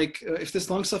 applicatives, like if this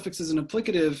long suffix is an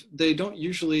applicative, they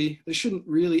shouldn't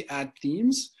really add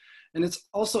themes. And it's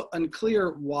also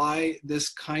unclear why this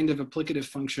kind of applicative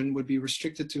function would be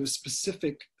restricted to a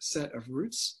specific set of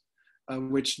roots,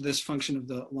 which this function of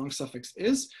the long suffix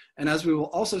is. And as we will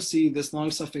also see, this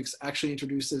long suffix actually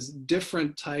introduces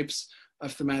different types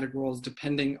thematic roles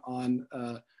depending on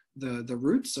the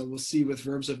root. So we'll see with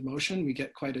verbs of motion, we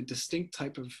get quite a distinct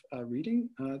type of reading,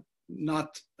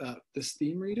 not this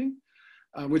theme reading,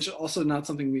 which is also not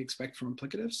something we expect from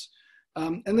implicatives.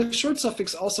 And the short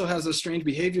suffix also has a strange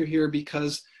behavior here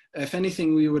because if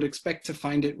anything, we would expect to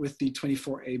find it with the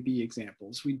 24AB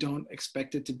examples. We don't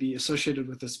expect it to be associated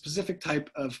with a specific type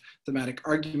of thematic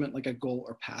argument like a goal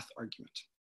or path argument.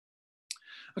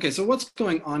 Okay, so what's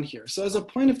going on here? So as a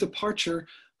point of departure,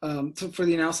 for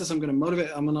the analysis I'm going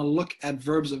to look at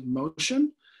verbs of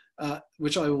motion,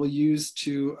 which I will use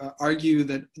to argue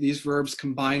that these verbs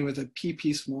combine with a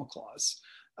PP small clause.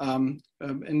 And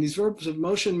these verbs of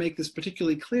motion make this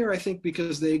particularly clear, I think,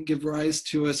 because they give rise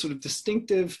to a sort of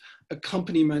distinctive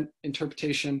accompaniment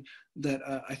interpretation that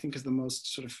I think is the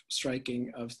most sort of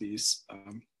striking of these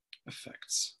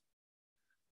effects.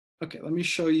 Okay, let me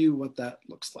show you what that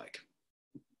looks like.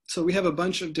 So we have a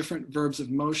bunch of different verbs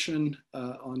of motion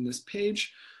on this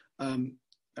page. I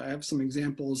have some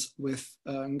examples with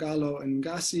ngalo and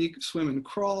ngasi, swim and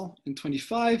crawl in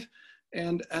 25.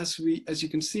 And as you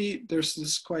can see, there's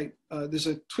there's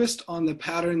a twist on the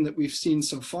pattern that we've seen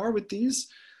so far with these.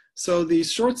 So the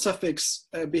short suffix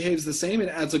behaves the same. It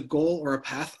adds a goal or a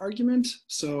path argument.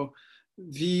 So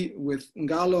V with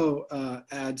ngalo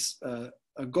adds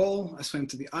a goal, I swam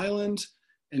to the island.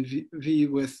 And V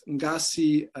with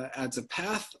ngasi adds a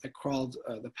path, I crawled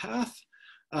the path.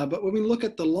 But when we look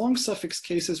at the long suffix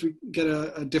cases, we get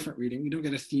a different reading. We don't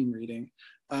get a theme reading.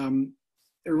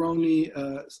 Eroni,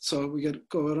 so we get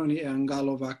ko eroni e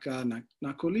ngalo vaka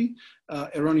nakuli.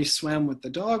 Eroni swam with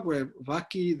the dog, where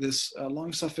vaki, this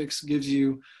long suffix, gives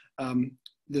you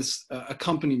this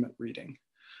accompaniment reading.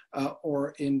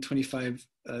 Or in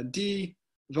 25D,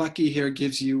 vaki here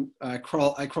gives you I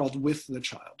crawled with the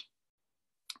child.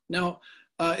 Now,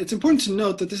 it's important to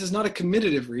note that this is not a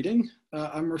commitative reading.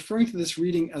 I'm referring to this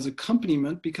reading as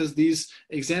accompaniment because these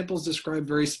examples describe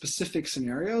very specific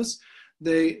scenarios.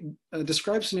 They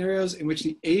describe scenarios in which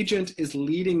the agent is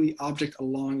leading the object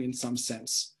along in some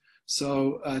sense.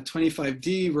 So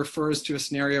 25D refers to a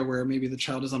scenario where maybe the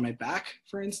child is on my back,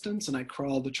 for instance, and I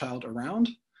crawl the child around.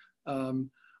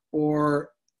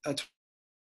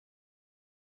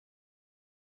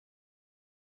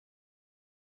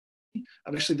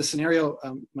 Actually, the scenario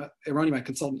Eroni, my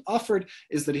consultant, offered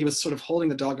is that he was sort of holding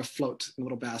the dog afloat in a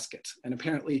little basket. And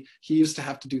apparently he used to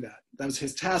have to do that. That was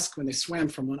his task when they swam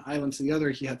from one island to the other.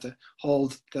 He had to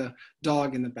hold the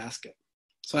dog in the basket.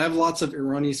 So I have lots of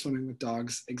Eroni swimming with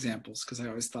dogs examples because I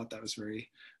always thought that was very,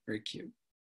 very cute.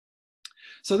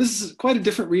 So this is quite a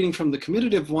different reading from the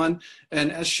commitative one.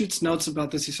 And as Schutz notes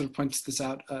about this, he sort of points this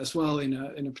out as well in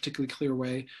a particularly clear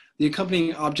way. The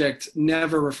accompanying object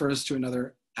never refers to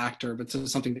another actor, but to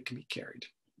something that can be carried.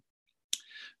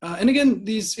 And again,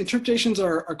 these interpretations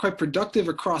are quite productive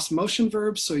across motion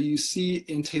verbs. So you see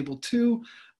in table 2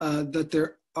 that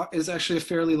there is actually a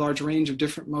fairly large range of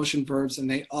different motion verbs,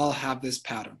 and they all have this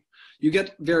pattern. You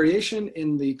get variation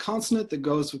in the consonant that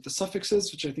goes with the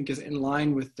suffixes, which I think is in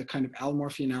line with the kind of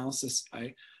allomorphy analysis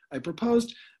I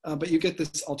proposed, but you get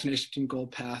this alternation between goal,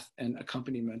 path, and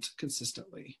accompaniment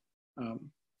consistently.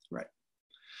 Right.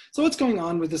 So what's going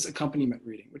on with this accompaniment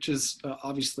reading, which is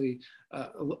obviously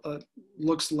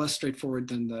looks less straightforward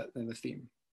than the theme.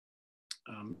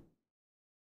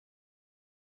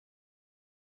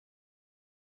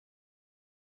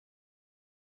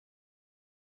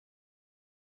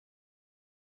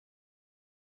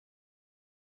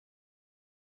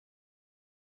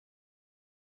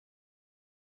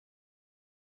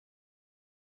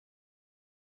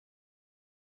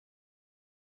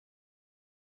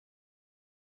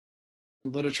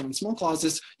 Literature on small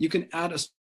clauses, you can add a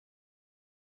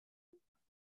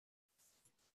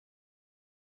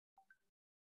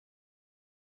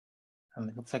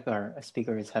it looks like our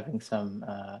speaker is having some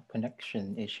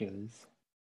connection issues.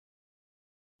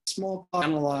 Small clause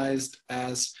analyzed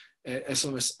as a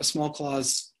small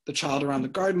clause, the child around the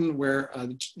garden, where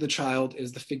the child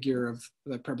is the figure of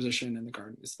the preposition and the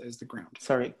garden is the ground.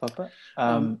 Sorry, Papa.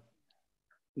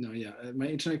 No, yeah, my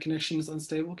internet connection is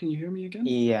unstable. Can you hear me again?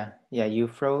 Yeah, you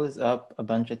froze up a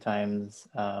bunch of times.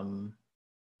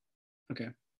 Okay,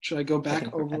 should I go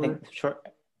back over?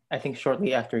 I think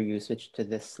shortly after you switched to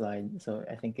this slide. So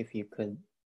I think if you could.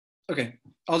 Okay,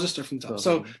 I'll just start from the top.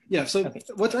 So yeah, so okay.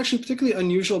 What's actually particularly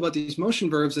unusual about these motion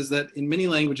verbs is that in many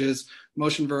languages,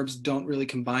 motion verbs don't really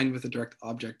combine with a direct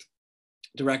object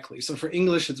directly. So for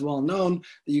English, it's well known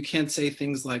that you can't say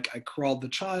things like I crawled the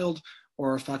child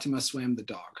or Fatima swam the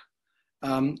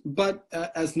dog. But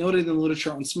as noted in the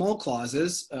literature on small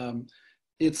clauses,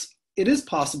 it's it is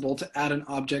possible to add an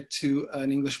object to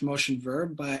an English motion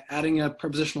verb by adding a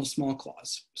prepositional small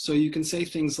clause. So you can say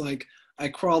things like, I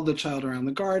crawled the child around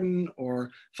the garden,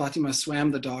 or Fatima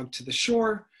swam the dog to the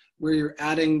shore, where you're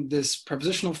adding this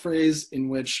prepositional phrase in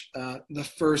which the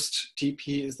first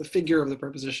TP is the figure of the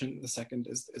preposition, the second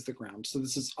is the ground. So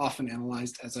this is often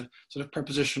analyzed as a sort of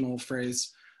prepositional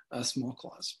phrase, small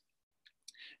clause.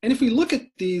 And if we look at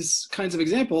these kinds of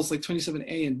examples, like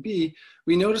 27A and B,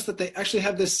 we notice that they actually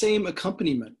have the same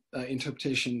accompaniment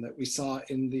interpretation that we saw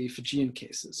in the Fijian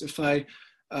cases. If I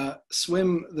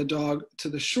swim the dog to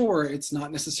the shore, it's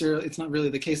not really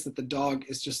the case that the dog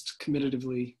is just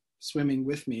commutatively swimming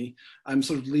with me. I'm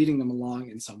sort of leading them along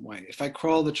in some way. If I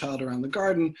crawl the child around the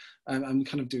garden, I'm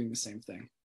kind of doing the same thing.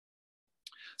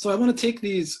 So I want to take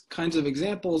these kinds of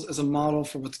examples as a model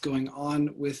for what's going on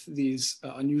with these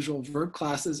unusual verb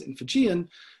classes in Fijian.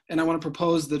 And I want to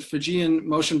propose that Fijian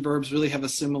motion verbs really have a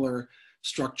similar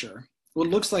structure. What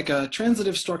looks like a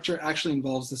transitive structure actually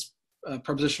involves this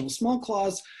prepositional small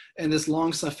clause, and this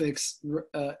long suffix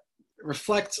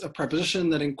reflects a preposition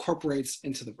that incorporates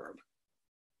into the verb.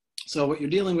 So what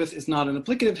you're dealing with is not an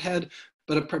applicative head,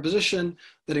 but a preposition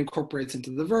that incorporates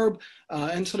into the verb,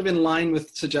 and sort of in line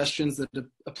with suggestions that the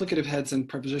applicative heads and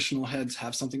prepositional heads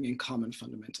have something in common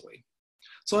fundamentally.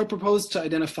 So I propose to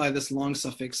identify this long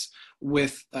suffix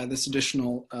with this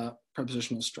additional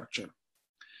prepositional structure.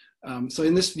 So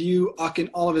in this view, Ak in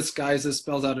all of its guises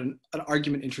spells out an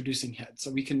argument introducing head.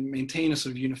 So we can maintain a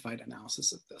sort of unified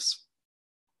analysis of this.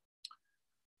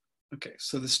 Okay,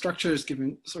 so the structure is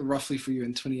given sort of roughly for you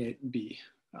in 28B.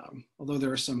 Although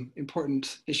there are some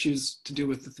important issues to do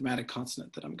with the thematic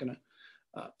consonant that I'm going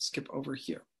to skip over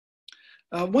here.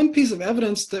 One piece of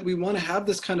evidence that we want to have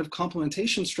this kind of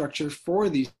complementation structure for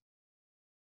these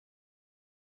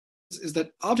is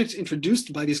that objects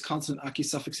introduced by these consonant Aki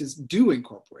suffixes do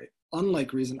incorporate.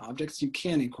 Unlike reason objects, you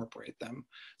can incorporate them.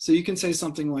 So you can say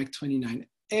something like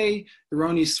 29A,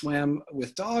 Ironi swam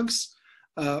with dogs,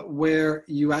 where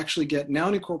you actually get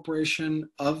noun incorporation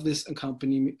of this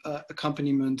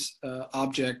accompaniment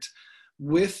object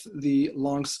with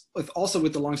also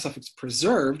with the long suffix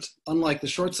preserved, unlike the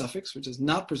short suffix, which is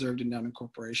not preserved in noun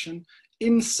incorporation,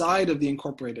 inside of the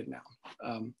incorporated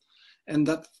noun. And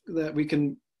that we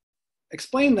can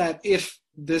explain that if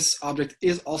this object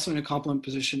is also in a complement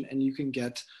position, and you can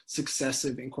get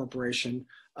successive incorporation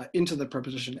into the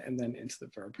preposition and then into the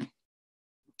verb.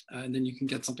 And then you can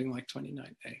get something like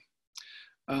 29A.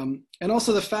 And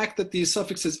also the fact that these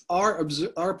suffixes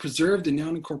are preserved in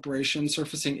noun incorporation,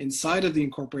 surfacing inside of the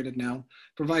incorporated noun,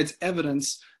 provides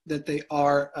evidence that they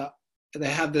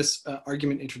have this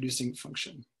argument introducing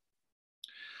function.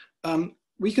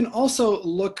 We can also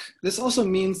this also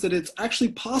means that it's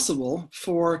actually possible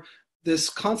for this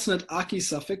consonant Aki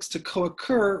suffix to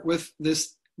co-occur with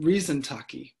this reason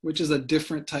taki, which is a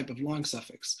different type of long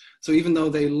suffix. So even though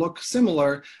they look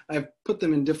similar, I've put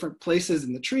them in different places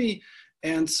in the tree.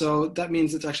 And so that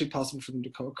means it's actually possible for them to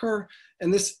co-occur.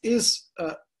 And this is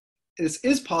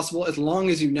possible as long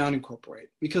as you noun incorporate,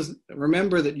 because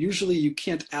remember that usually you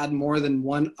can't add more than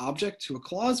one object to a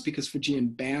clause because Fijian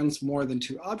bans more than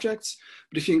two objects.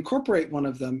 But if you incorporate one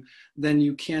of them, then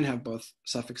you can have both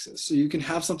suffixes. So you can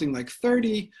have something like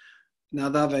 30,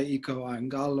 Nadava iko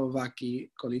angalo vaki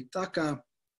kolitaka,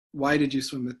 why did you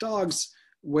swim with dogs?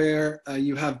 Where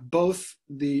you have both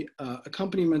the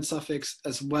accompaniment suffix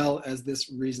as well as this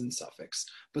reason suffix,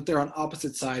 but they're on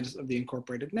opposite sides of the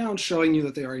incorporated noun, showing you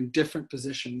that they are in different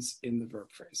positions in the verb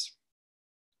phrase.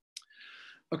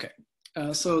 Okay,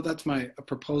 so that's my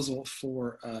proposal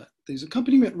for these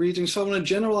accompaniment regions. So I want to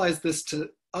generalize this to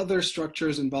other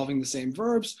structures involving the same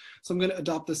verbs. So I'm going to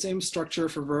adopt the same structure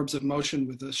for verbs of motion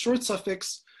with a short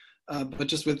suffix, but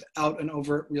just without an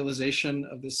overt realization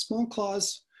of this small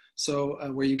clause. So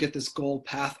where you get this goal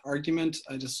path argument,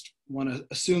 I just want to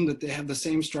assume that they have the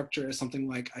same structure as something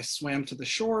like I swam to the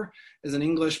shore as in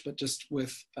English, but just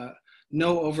with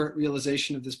no overt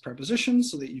realization of this preposition,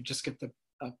 so that you just get the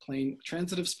plain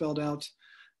transitive spelled out.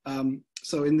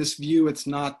 So in this view, it's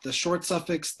not the short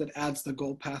suffix that adds the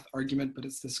goal path argument, but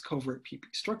it's this covert PP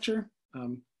structure.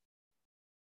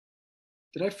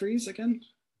 Did I freeze again?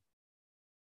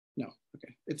 No,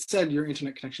 okay. It said your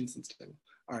internet connection's unstable.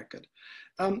 All right, good.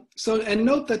 And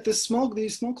note that these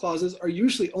small clauses are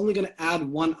usually only going to add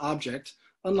one object,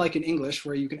 unlike in English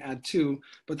where you can add two,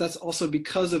 but that's also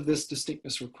because of this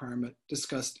distinctness requirement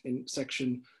discussed in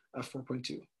section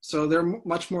 4.2. So they're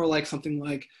much more like something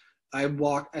like I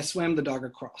swam the dog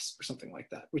across or something like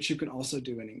that, which you can also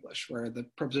do in English where the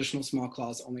prepositional small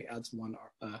clause only adds one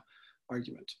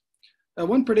argument.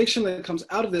 One prediction that comes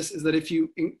out of this is that if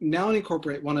you noun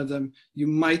incorporate one of them, you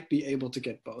might be able to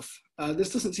get both.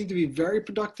 This doesn't seem to be very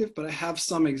productive, but I have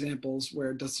some examples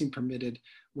where it does seem permitted,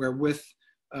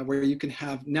 where you can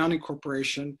have noun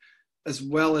incorporation as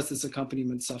well as this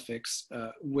accompaniment suffix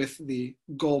with the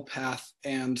goal path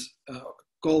and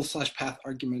goal/path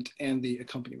argument and the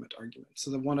accompaniment argument. So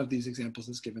that one of these examples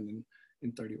is given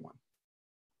in 31.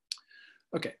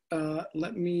 Okay,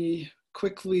 let me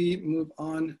quickly move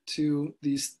on to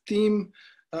these theme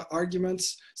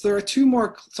arguments. So there are two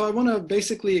more. So I want to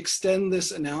basically extend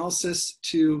this analysis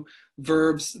to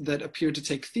verbs that appear to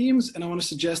take themes. And I want to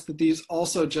suggest that these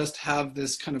also just have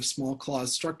this kind of small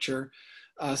clause structure.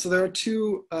 So there are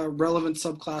two relevant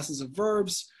subclasses of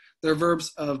verbs. There are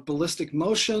verbs of ballistic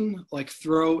motion, like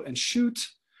throw and shoot,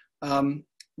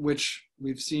 which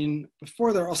we've seen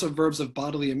before. There are also verbs of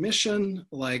bodily emission,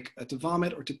 like to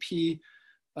vomit or to pee,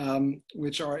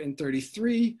 which are in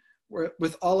 33.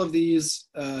 With all of these,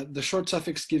 the short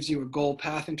suffix gives you a goal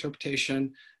path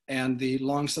interpretation, and the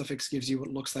long suffix gives you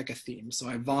what looks like a theme. So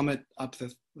I vomit up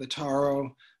the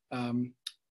taro,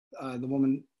 the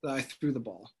woman that I threw the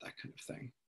ball, that kind of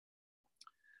thing.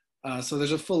 So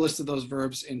there's a full list of those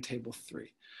verbs in table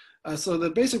 3. So the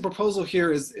basic proposal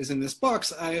here is in this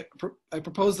box. I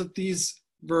propose that these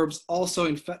verbs also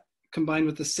in fact combine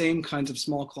with the same kinds of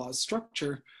small clause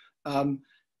structure.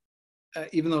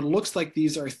 Even though it looks like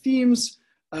these are themes,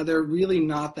 they're really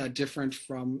not that different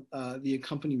from the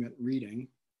accompaniment reading.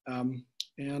 And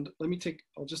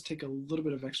I'll just take a little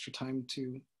bit of extra time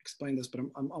to explain this, but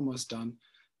I'm almost done.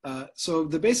 So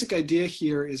the basic idea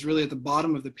here is really at the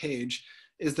bottom of the page,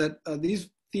 is that these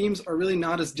themes are really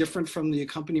not as different from the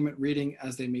accompaniment reading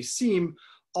as they may seem.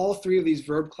 All three of these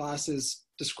verb classes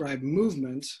describe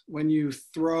movement. When you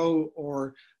throw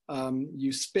or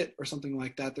you spit or something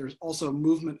like that, there's also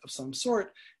movement of some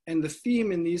sort. And the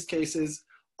theme in these cases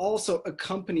also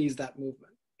accompanies that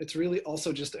movement. It's really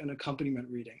also just an accompaniment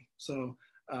reading. So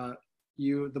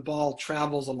the ball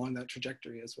travels along that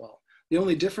trajectory as well. The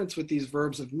only difference with these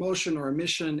verbs of motion or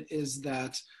emission is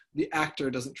that the actor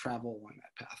doesn't travel along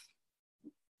that path.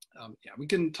 Yeah, we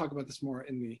can talk about this more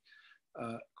in the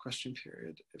question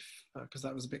period because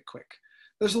that was a bit quick.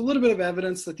 There's a little bit of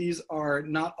evidence that these are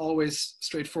not always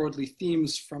straightforwardly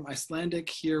themes from Icelandic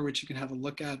here, which you can have a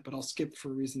look at, but I'll skip for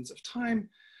reasons of time.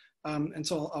 And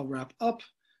so I'll wrap up.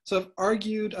 So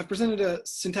I've presented a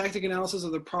syntactic analysis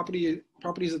of the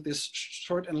properties of this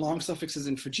short and long suffixes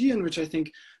in Fijian, which I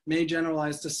think may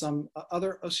generalize to some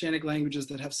other Oceanic languages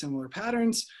that have similar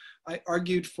patterns. I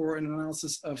argued for an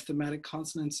analysis of thematic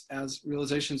consonants as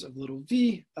realizations of little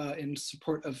v in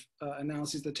support of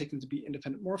analyses that take them to be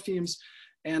independent morphemes.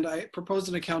 And I proposed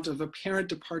an account of apparent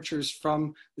departures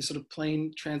from the sort of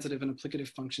plain transitive and applicative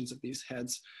functions of these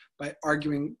heads by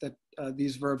arguing that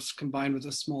these verbs combine with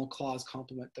a small clause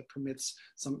complement that permits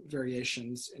some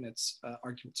variations in its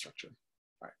argument structure.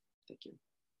 All right, thank you.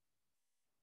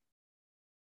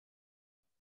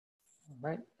 All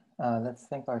right, let's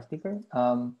thank our speaker.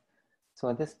 So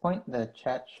at this point, the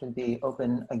chat should be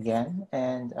open again.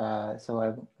 And so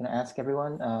I'm going to ask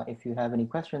everyone, if you have any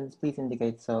questions, please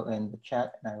indicate so in the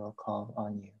chat and I will call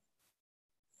on you.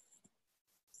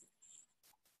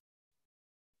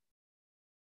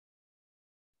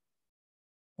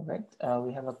 All right,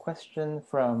 we have a question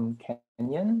from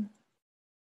Kenyon.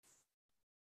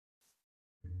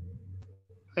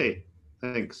 Hey,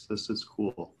 thanks. This is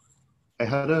cool. I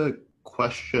had a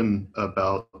question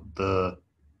about the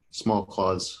small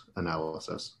clause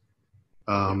analysis.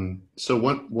 So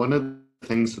one of the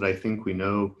things that I think we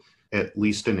know, at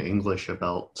least in English,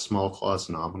 about small clause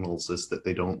nominals is that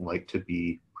they don't like to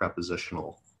be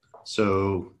prepositional.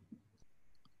 So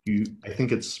I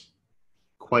think it's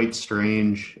quite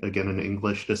strange, again, in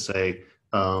English to say,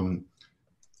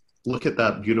 look at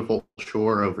that beautiful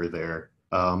shore over there.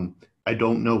 I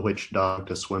don't know which dog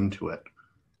to swim to it.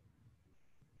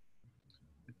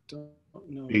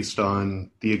 Based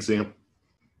on the example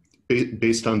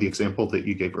that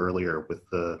you gave earlier with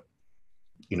the,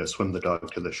 swim the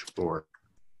dog to the shore.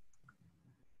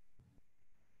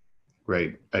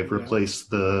 Right. I've replaced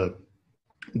the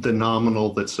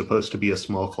nominal that's supposed to be a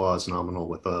small clause nominal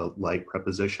with a light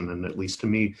preposition, and at least to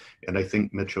me, and I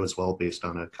think Mitcho as well, based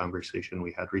on a conversation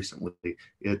we had recently,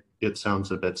 it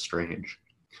sounds a bit strange.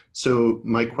 So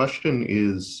my question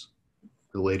is,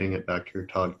 relating it back to your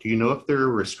talk, do you know if there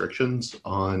are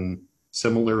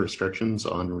similar restrictions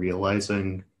on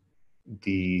realizing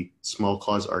the small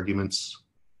clause arguments,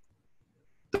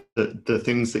 the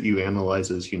things that you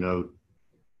analyze as,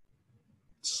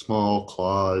 small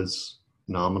clause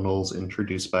nominals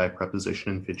introduced by a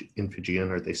preposition in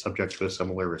Fijian, are they subject to a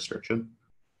similar restriction?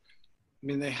 I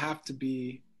mean, they have to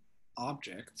be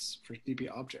objects, for DP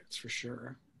objects for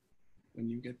sure, when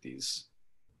you get these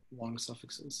long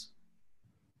suffixes.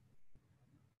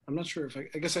 I'm not sure if I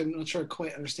guess I'm not sure I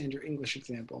quite understand your English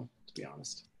example, to be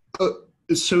honest. So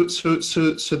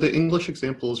the English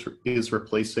example is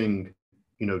replacing,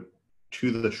 to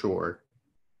the shore.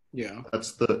 Yeah.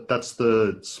 That's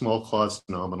the small clause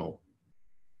nominal.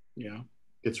 Yeah.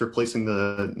 It's replacing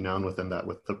the noun within that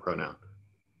with the pronoun.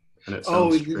 And it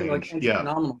sounds strange. Like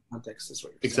anti-pronominal context is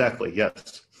what you're exactly, saying.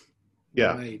 Yes.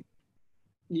 Yeah. Right.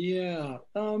 Yeah.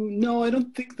 No, I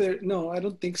don't think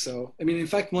so. I mean, in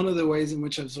fact, one of the ways in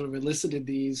which I've sort of elicited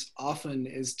these often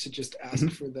is to just ask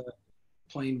for the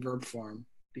plain verb form,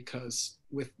 because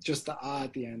with just the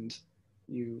at the end,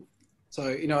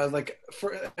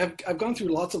 I've gone through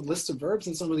lots of lists of verbs,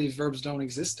 and some of these verbs don't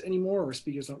exist anymore, or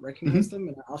speakers don't recognize them,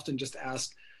 and I often just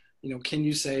ask, can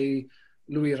you say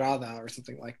Louis Rada or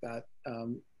something like that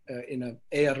in a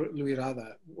Louis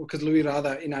Rada, because Louis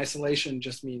Rada in isolation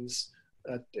just means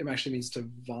it actually means to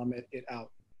vomit it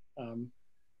out, I've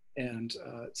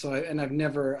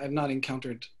not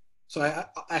encountered. So I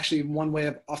actually, one way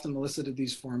I've often elicited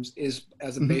these forms is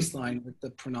as a baseline with the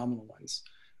pronominal ones.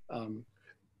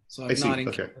 So I've not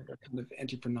encountered a kind of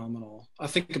anti-pronominal. I'll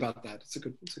think about that. It's a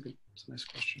nice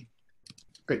question.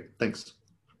 Great, thanks.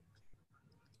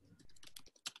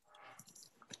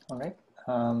 All right.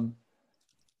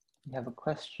 We have a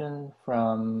question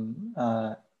from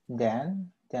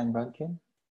Dan Brudkin.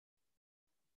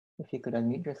 If you could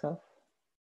unmute yourself.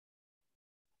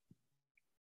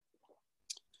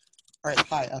 All right,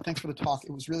 hi, thanks for the talk.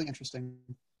 It was really interesting.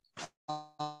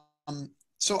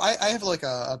 So I have like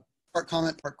a part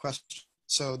comment, part question.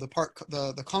 So the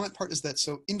comment part is that,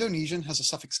 so Indonesian has a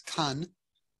suffix kan,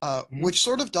 which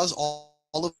sort of does all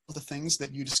of the things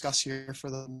that you discuss here for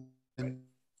the an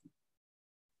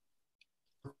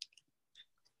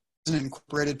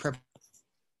incorporated preposition.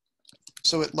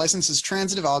 So it licenses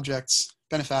transitive objects,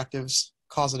 benefactives,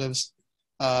 causatives,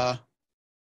 and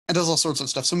does all sorts of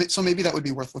stuff. So maybe that would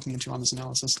be worth looking into on this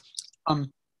analysis.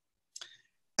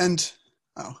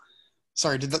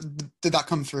 Sorry, did that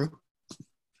come through?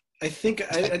 I think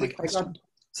I got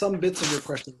some bits of your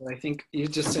question, but I think you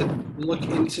just said look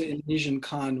into Indonesian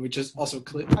kan, which is also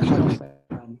clear.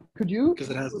 Could you? Because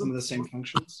it has some of the same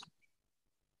functions.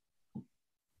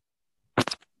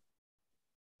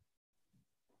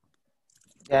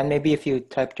 Dan, maybe if you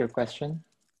typed your question.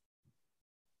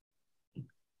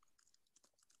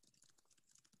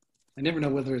 I never know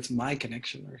whether it's my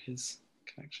connection or his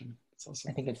connection. It's also.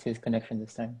 I think it's his connection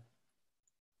this time.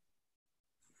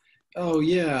 Oh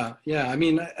yeah. I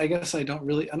mean, I guess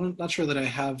I'm not sure that I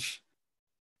have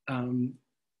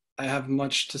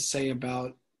much to say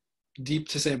about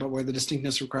where the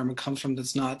distinctness requirement comes from.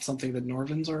 That's not something that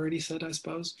Norvin's already said, I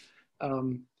suppose.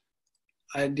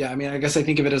 I guess I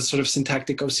think of it as sort of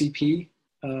syntactic OCP.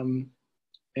 And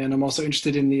I'm also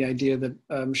interested in the idea that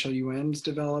Michel Yuan's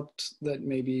developed, that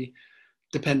maybe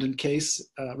dependent case,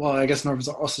 I guess Norvin's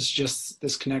also suggests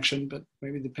this connection, but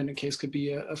maybe dependent case could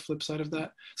be a flip side of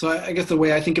that. So I guess the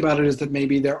way I think about it is that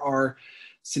maybe there are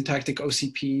syntactic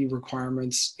OCP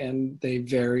requirements, and they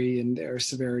vary in their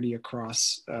severity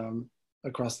across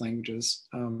languages.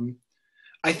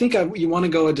 I think you want to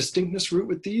go a distinctness route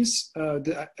with these.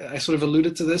 I sort of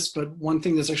alluded to this, but one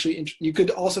thing that's actually, you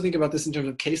could also think about this in terms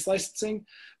of case licensing,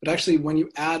 but actually when you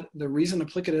add the reason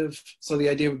applicative, so the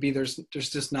idea would be there's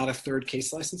just not a third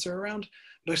case licenser around,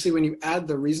 but actually when you add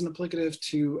the reason applicative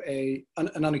to an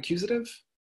unaccusative,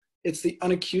 it's the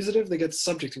unaccusative that gets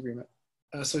subject agreement.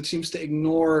 So it seems to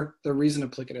ignore the reason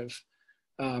applicative,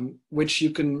 which you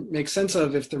can make sense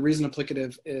of if the reason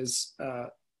applicative is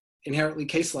inherently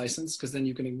case licensed, because then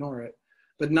you can ignore it,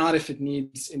 but not if it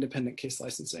needs independent case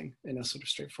licensing in a sort of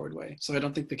straightforward way. So I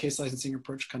don't think the case licensing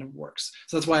approach kind of works.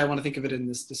 So that's why I want to think of it in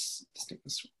this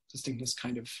distinctness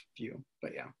kind of view.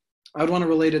 But yeah, I would want to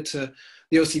relate it to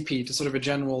the OCP, to sort of a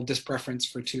general dispreference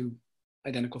for two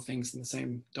identical things in the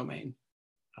same domain.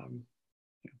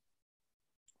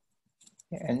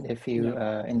 And if you,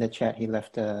 in the chat, he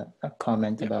left a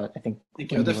comment about, I think, I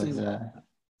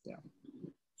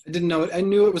didn't know it. I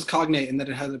knew it was cognate and that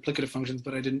it had applicative functions,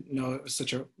 but I didn't know it was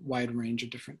such a wide range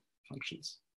of different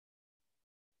functions.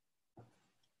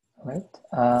 All right.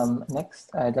 Next,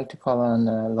 I'd like to call on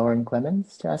Lauren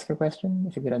Clemens to ask her question.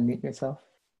 If you could unmute yourself.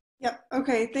 Yep.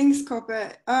 Okay. Thanks,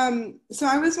 Coppe. So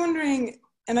I was wondering,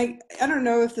 and I don't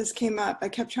know if this came up. I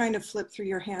kept trying to flip through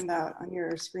your handout on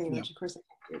your screen, which of course I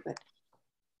can't do. But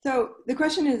so the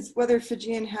question is whether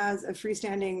Fijian has a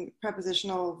freestanding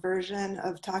prepositional version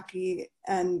of taki,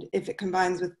 and if it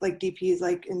combines with like DPs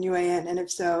like in UAN, and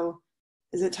if so,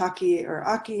 is it taki or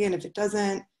aki? And if it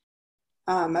doesn't,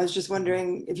 I was just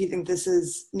wondering if you think this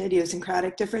is an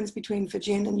idiosyncratic difference between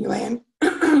Fijian and Niuean.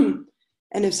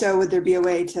 And if so, would there be a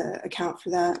way to account for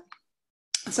that?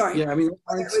 Sorry. Yeah, I mean,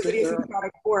 whether it was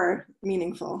idiosyncratic or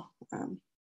meaningful.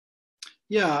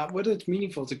 Yeah, whether it's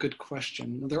meaningful is a good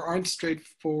question. There aren't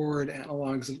straightforward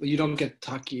analogs. You don't get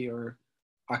taki or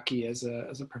aki as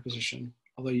a preposition,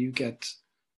 although you get,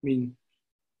 I mean,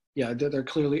 yeah,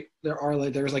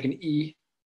 there's like an e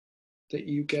that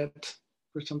you get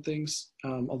for some things,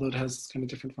 although it has kind of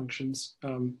different functions.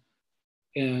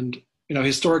 And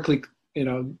historically, it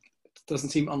doesn't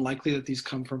seem unlikely that these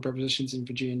come from prepositions in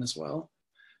Fijian as well.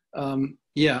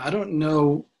 Yeah, I don't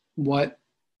know what.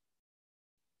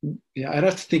 Yeah, I'd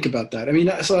have to think about that. I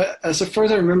mean, so as far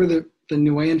as I remember the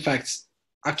Niuean facts,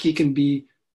 aki can be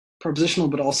prepositional,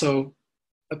 but also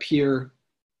appear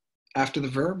after the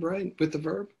verb, right? With the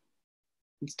verb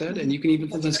instead. And you can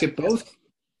even sometimes get both.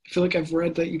 I feel like I've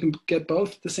read that you can get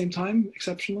both at the same time,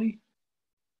 exceptionally.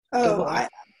 Oh,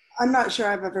 I'm not sure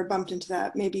I've ever bumped into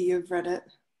that. Maybe you've read it.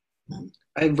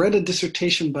 I read a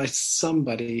dissertation by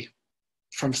somebody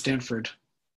from Stanford.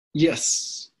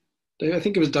 Yes. I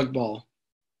think it was Doug Ball.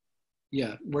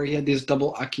 Yeah, where he had this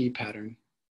double aki pattern.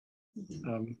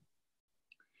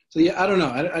 So yeah, I don't know.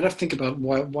 I'd have to think about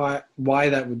why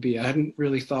that would be. I hadn't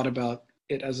really thought about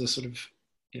it as a sort of,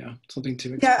 something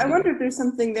to explain. Yeah, I wonder if there's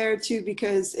something there too,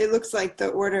 because it looks like the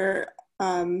order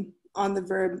on the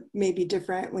verb may be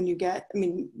different when you get,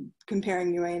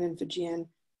 comparing Niuean and Fijian,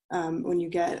 when you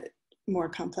get more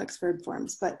complex verb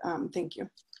forms. But thank you.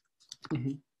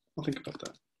 I'll think about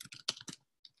that.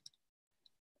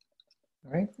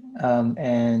 All right,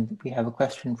 and we have a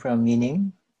question from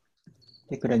Yining.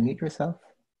 You could unmute yourself.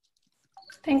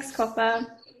 Thanks, Coppe.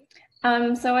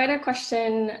 So I had a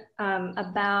question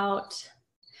about,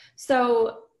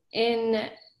 so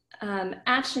in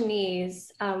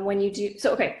Austronesian, when you do,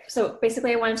 so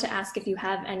basically I wanted to ask if you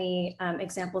have any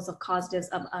examples of causatives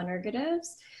of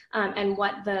unergatives and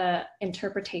what the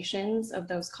interpretations of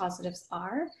those causatives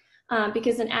are.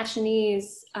 Because in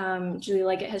Austronesian, Julie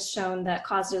Leggett has shown that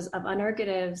causatives of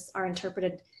unergatives are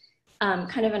interpreted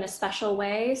kind of in a special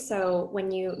way. So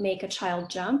when you make a child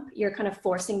jump, you're kind of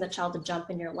forcing the child to jump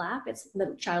in your lap.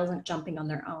 The child isn't jumping on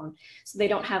their own. So they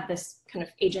don't have this kind of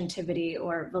agentivity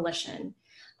or volition.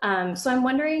 So I'm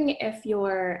wondering if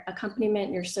your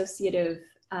accompaniment, your associative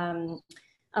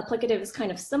applicative is kind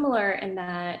of similar in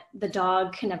that the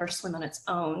dog can never swim on its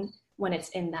own when it's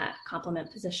in that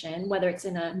complement position, whether it's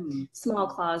in a small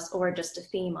clause or just a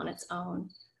theme on its own.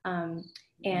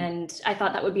 And I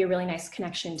thought that would be a really nice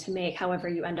connection to make, however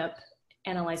you end up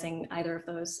analyzing either of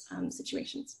those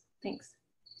situations. Thanks.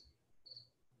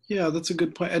 Yeah, that's a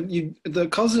good point. And the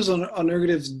causatives on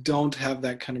unergatives don't have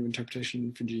that kind of interpretation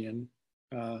in Fijian.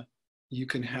 You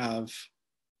can have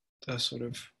a sort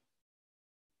of,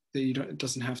 it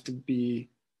doesn't have to be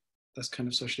this kind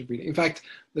of associative reading. In fact,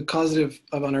 the causative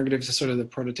of unergatives is sort of the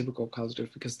prototypical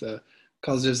causative, because the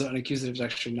causatives of unaccusative is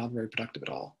actually not very productive at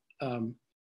all.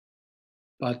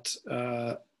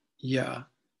 Yeah,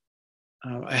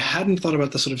 I hadn't thought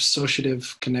about the sort of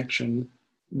associative connection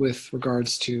with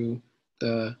regards to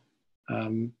the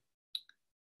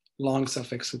long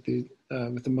suffix with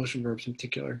the motion verbs in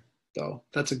particular, though.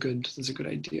 That's a good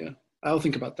idea. I'll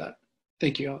think about that.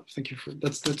 Thank you. Thank you for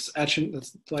that's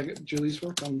like Julie's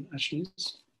work on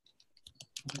Austronesian.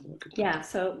 Yeah,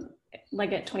 so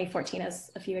Leggett 2014 has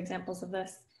a few examples of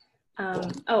this.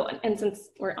 Oh, and since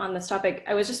we're on this topic,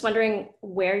 I was just wondering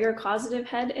where your causative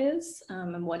head is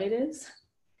and what it is.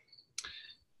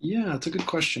 Yeah, it's a good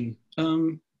question.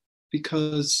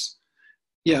 Because,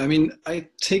 yeah, I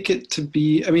take it to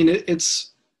be,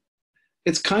 it's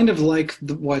kind of like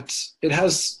it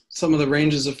has some of the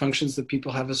ranges of functions that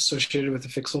people have associated with the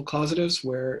fixal causatives,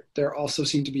 where there also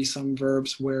seem to be some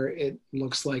verbs where it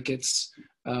looks like it's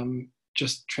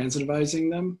just transitivizing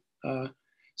them.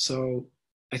 So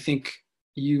I think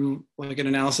you like an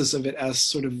analysis of it as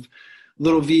sort of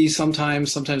little v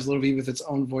sometimes little v with its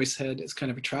own voice head is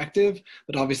kind of attractive,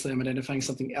 but obviously I'm identifying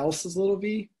something else as little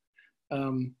v.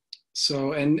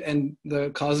 So, and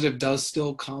the causative does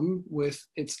still come with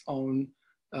its own,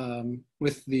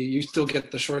 you still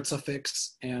get the short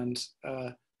suffix, and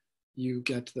you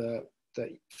get the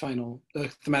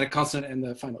thematic consonant and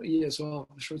the final E as well,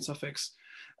 the short suffix.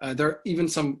 There are even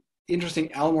some interesting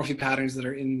allomorphy patterns that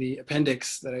are in the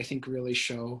appendix that I think really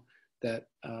show that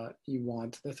you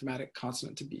want the thematic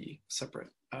consonant to be separate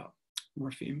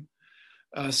morpheme.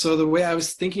 So the way I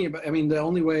was thinking about, the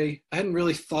only way, I hadn't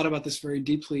really thought about this very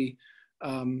deeply,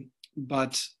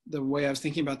 but the way I was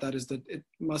thinking about that is that it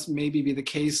must maybe be the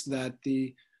case that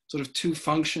the sort of two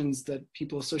functions that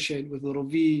people associate with little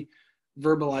v,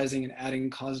 verbalizing and adding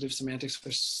causative semantics,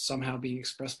 are somehow being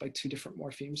expressed by two different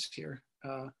morphemes here.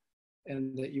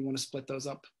 And that you want to split those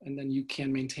up, and then you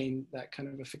can maintain that kind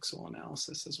of a fixal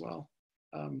analysis as well.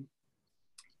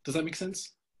 Does that make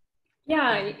sense? Yeah,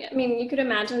 I mean, you could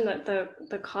imagine that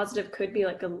the causative could be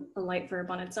like a light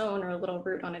verb on its own, or a little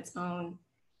root on its own.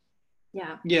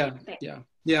 Yeah.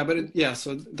 Yeah. But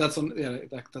so that's on. Yeah,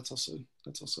 that's also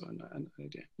an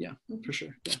idea. Yeah, for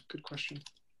sure. Yeah, good question.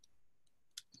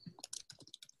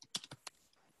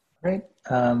 Right,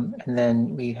 and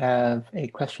then we have a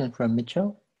question from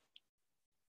Mitchell.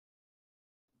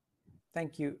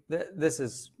 Thank you. This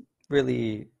is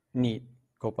really neat,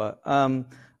 Coppe.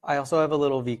 I also have a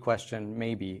little V question,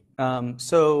 maybe.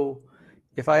 So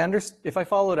if I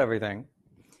followed everything,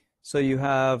 so you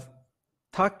have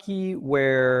taki,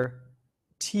 where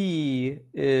T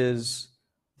is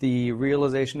the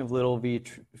realization of little v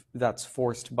that's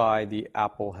forced by the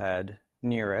apple head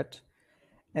near it.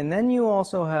 And then you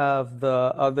also have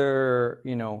the other,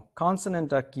 consonant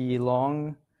taki,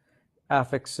 long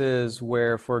affixes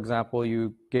where, for example,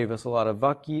 you gave us a lot of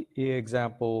vaki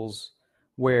examples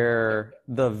where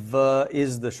the v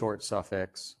is the short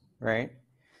suffix, right?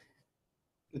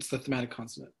 It's the thematic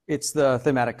consonant. It's the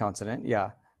thematic consonant,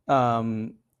 yeah.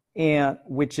 And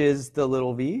which is the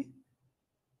little v?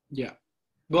 Yeah.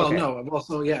 Well, okay. No. Well,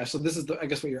 so yeah. So this is I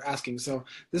guess what you're asking. So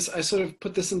this, I sort of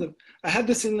put this I had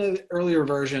this in the earlier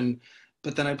version,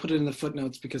 but then I put it in the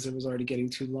footnotes because it was already getting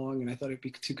too long and I thought it'd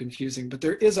be too confusing. But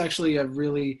there is actually a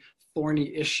really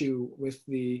thorny issue with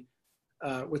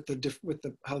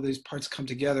how these parts come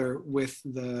together with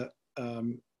the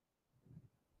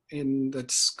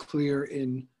that's clear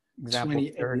in example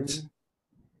 28 30?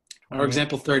 Or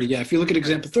example 30. Yeah, if you look at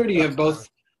example 30, you have both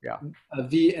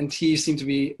V and T seem to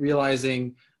be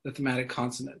realizing the thematic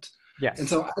consonant. Yes. And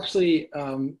so actually,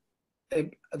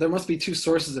 there must be two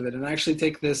sources of it. And I actually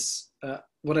take this,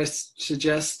 what I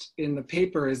suggest in the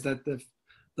paper is that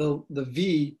the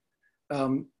V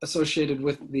associated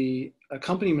with the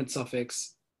accompaniment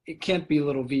suffix, it can't be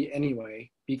little v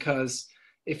anyway, because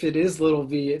if it is little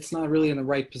v, it's not really in the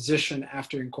right position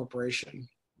after incorporation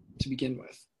to begin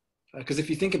with. Because if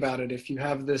you think about it, if you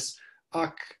have this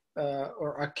ak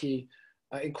or aki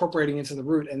incorporating into the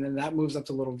root, and then that moves up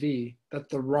to little v, that's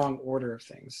the wrong order of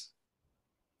things.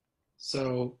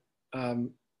 So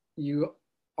you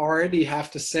already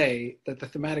have to say that the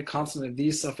thematic consonant of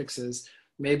these suffixes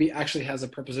maybe actually has a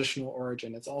prepositional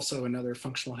origin. It's also another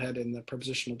functional head in the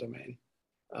prepositional domain,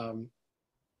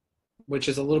 which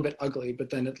is a little bit ugly, but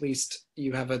then at least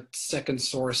you have a second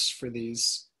source for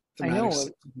these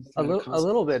thematics. I know a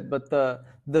little bit, but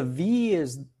the V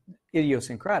is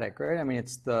idiosyncratic, right? I mean,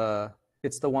 it's the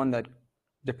one that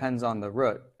depends on the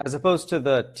root, as opposed to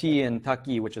the T in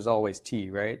taki, which is always T,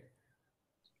 right?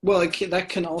 Well, that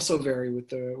can also vary with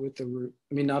the root.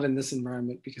 I mean, not in this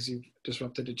environment because you've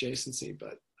disrupted adjacency,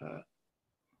 but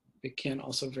it can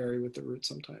also vary with the root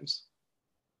sometimes.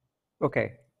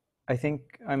 Okay,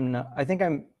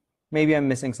 maybe I'm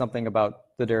missing something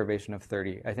about the derivation of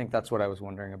 30. I think that's what I was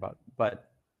wondering about. But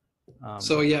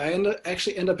so yeah, I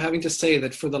actually end up having to say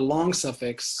that for the long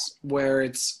suffix, where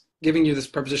it's giving you this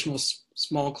prepositional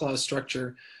small clause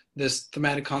structure, this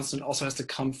thematic consonant also has to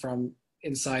come from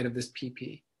inside of this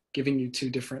PP, giving you two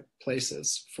different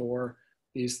places for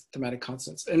these thematic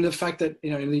consonants. And the fact that,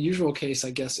 in the usual case,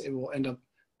 I guess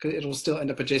it'll still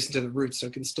end up adjacent to the root, so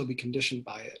it can still be conditioned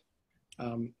by it.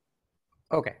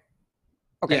 Okay.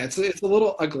 Yeah, it's a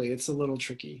little ugly. It's a little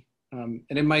tricky. And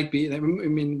it might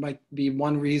be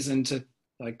one reason to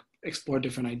like explore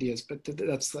different ideas, but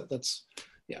that's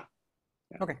yeah.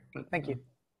 Okay, thank you.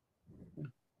 Yeah.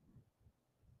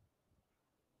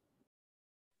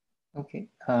 Okay,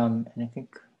 and I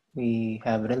think we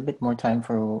have a little bit more time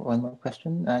for one more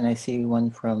question, and I see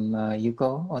one from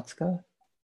Yuko Otsuka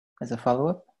as a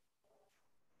follow-up.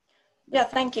 Yeah,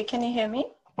 thank you. Can you hear me?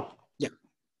 Yeah.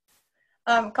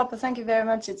 Coppe, thank you very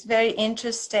much. It's very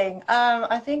interesting.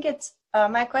 I think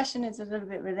my question is a little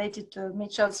bit related to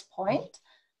Mitchell's point.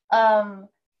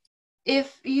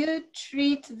 If you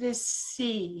treat this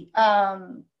C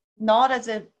not as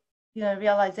a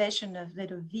realization of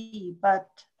little v, but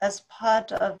as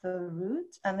part of the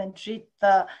root, and then treat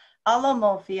the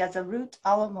allomorphy as a root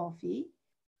allomorphy,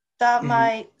 that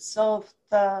might solve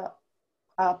the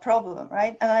problem,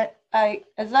 right? And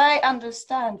as I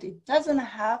understand, it doesn't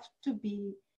have to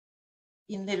be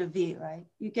in little v, right?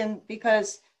 You can,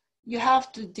 because you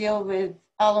have to deal with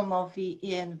allomorphy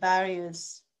in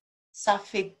various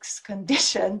suffix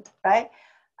conditions, right?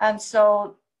 And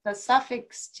so the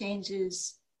suffix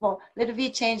changes well, letter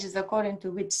V changes according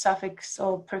to which suffix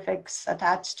or prefix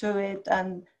attached to it,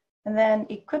 and then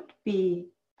it could be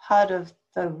part of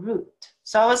the root.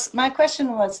 So my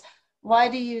question was, why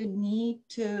do you need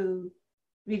to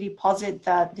really posit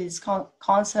that this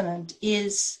consonant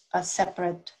is a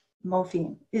separate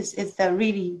morpheme? Is there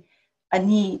really a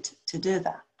need to do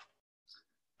that?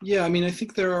 Yeah, I mean, I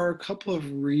think there are a couple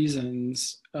of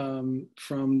reasons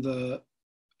from the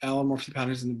allomorphic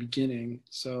patterns in the beginning.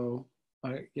 So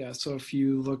yeah, so if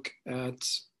you look at,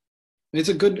 it's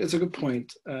a good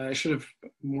point. I should have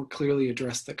more clearly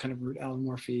addressed that kind of root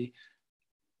allomorphy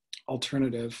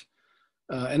alternative.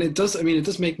 And it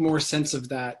does make more sense of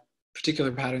that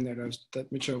particular pattern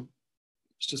that Micho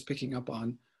was just picking up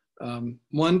on.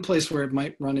 One place where it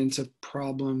might run into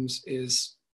problems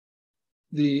is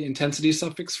the intensity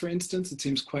suffix, for instance. It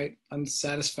seems quite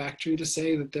unsatisfactory to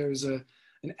say that there's an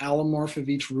allomorph of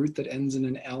each root that ends in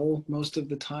an L most of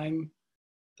the time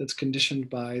that's conditioned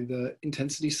by the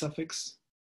intensity suffix.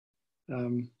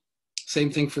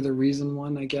 Same thing for the reason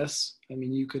one, I guess. I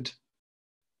mean, you could,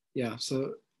 yeah,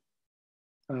 so,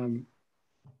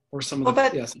 or some of the,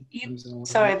 but yes.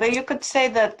 Sorry, but you could say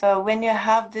that when you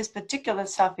have this particular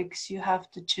suffix, you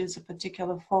have to choose a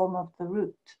particular form of the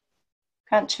root.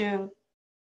 Can't you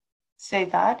say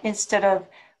that? Instead of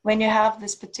when you have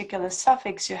this particular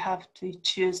suffix, you have to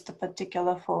choose the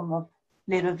particular form of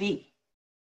letter V.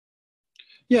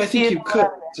 Yeah, I think you could.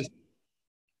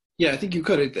 Yeah, I think you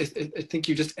could. I think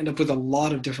you just end up with a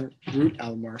lot of different root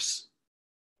allomorphs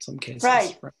in some cases.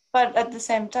 Right. But at the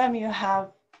same time, you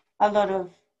have a lot of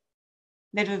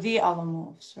letter V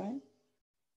allomorphs, right?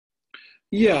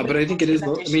 Yeah, but I think it is,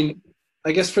 I mean,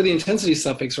 I guess for the intensity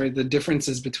suffix, right, the difference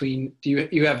is between, you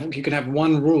can have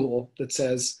one rule that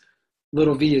says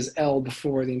little v is L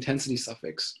before the intensity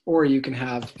suffix, or you can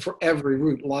have, for every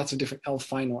root, lots of different L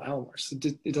final allomorphs.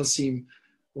 It does seem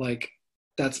like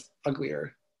that's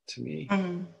uglier to me.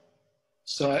 Mm-hmm.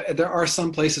 So there are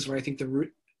some places where I think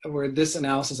where this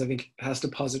analysis, I think, has to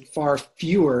posit far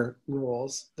fewer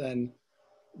rules than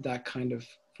that kind of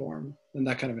form, than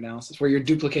that kind of analysis, where you're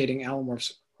duplicating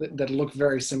allomorphs that look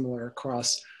very similar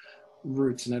across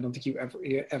roots. And I don't think you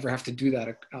ever have to do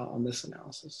that on this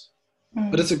analysis.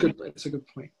 Mm-hmm. But it's a good point. It's a good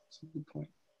point.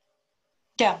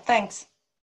 Yeah, thanks.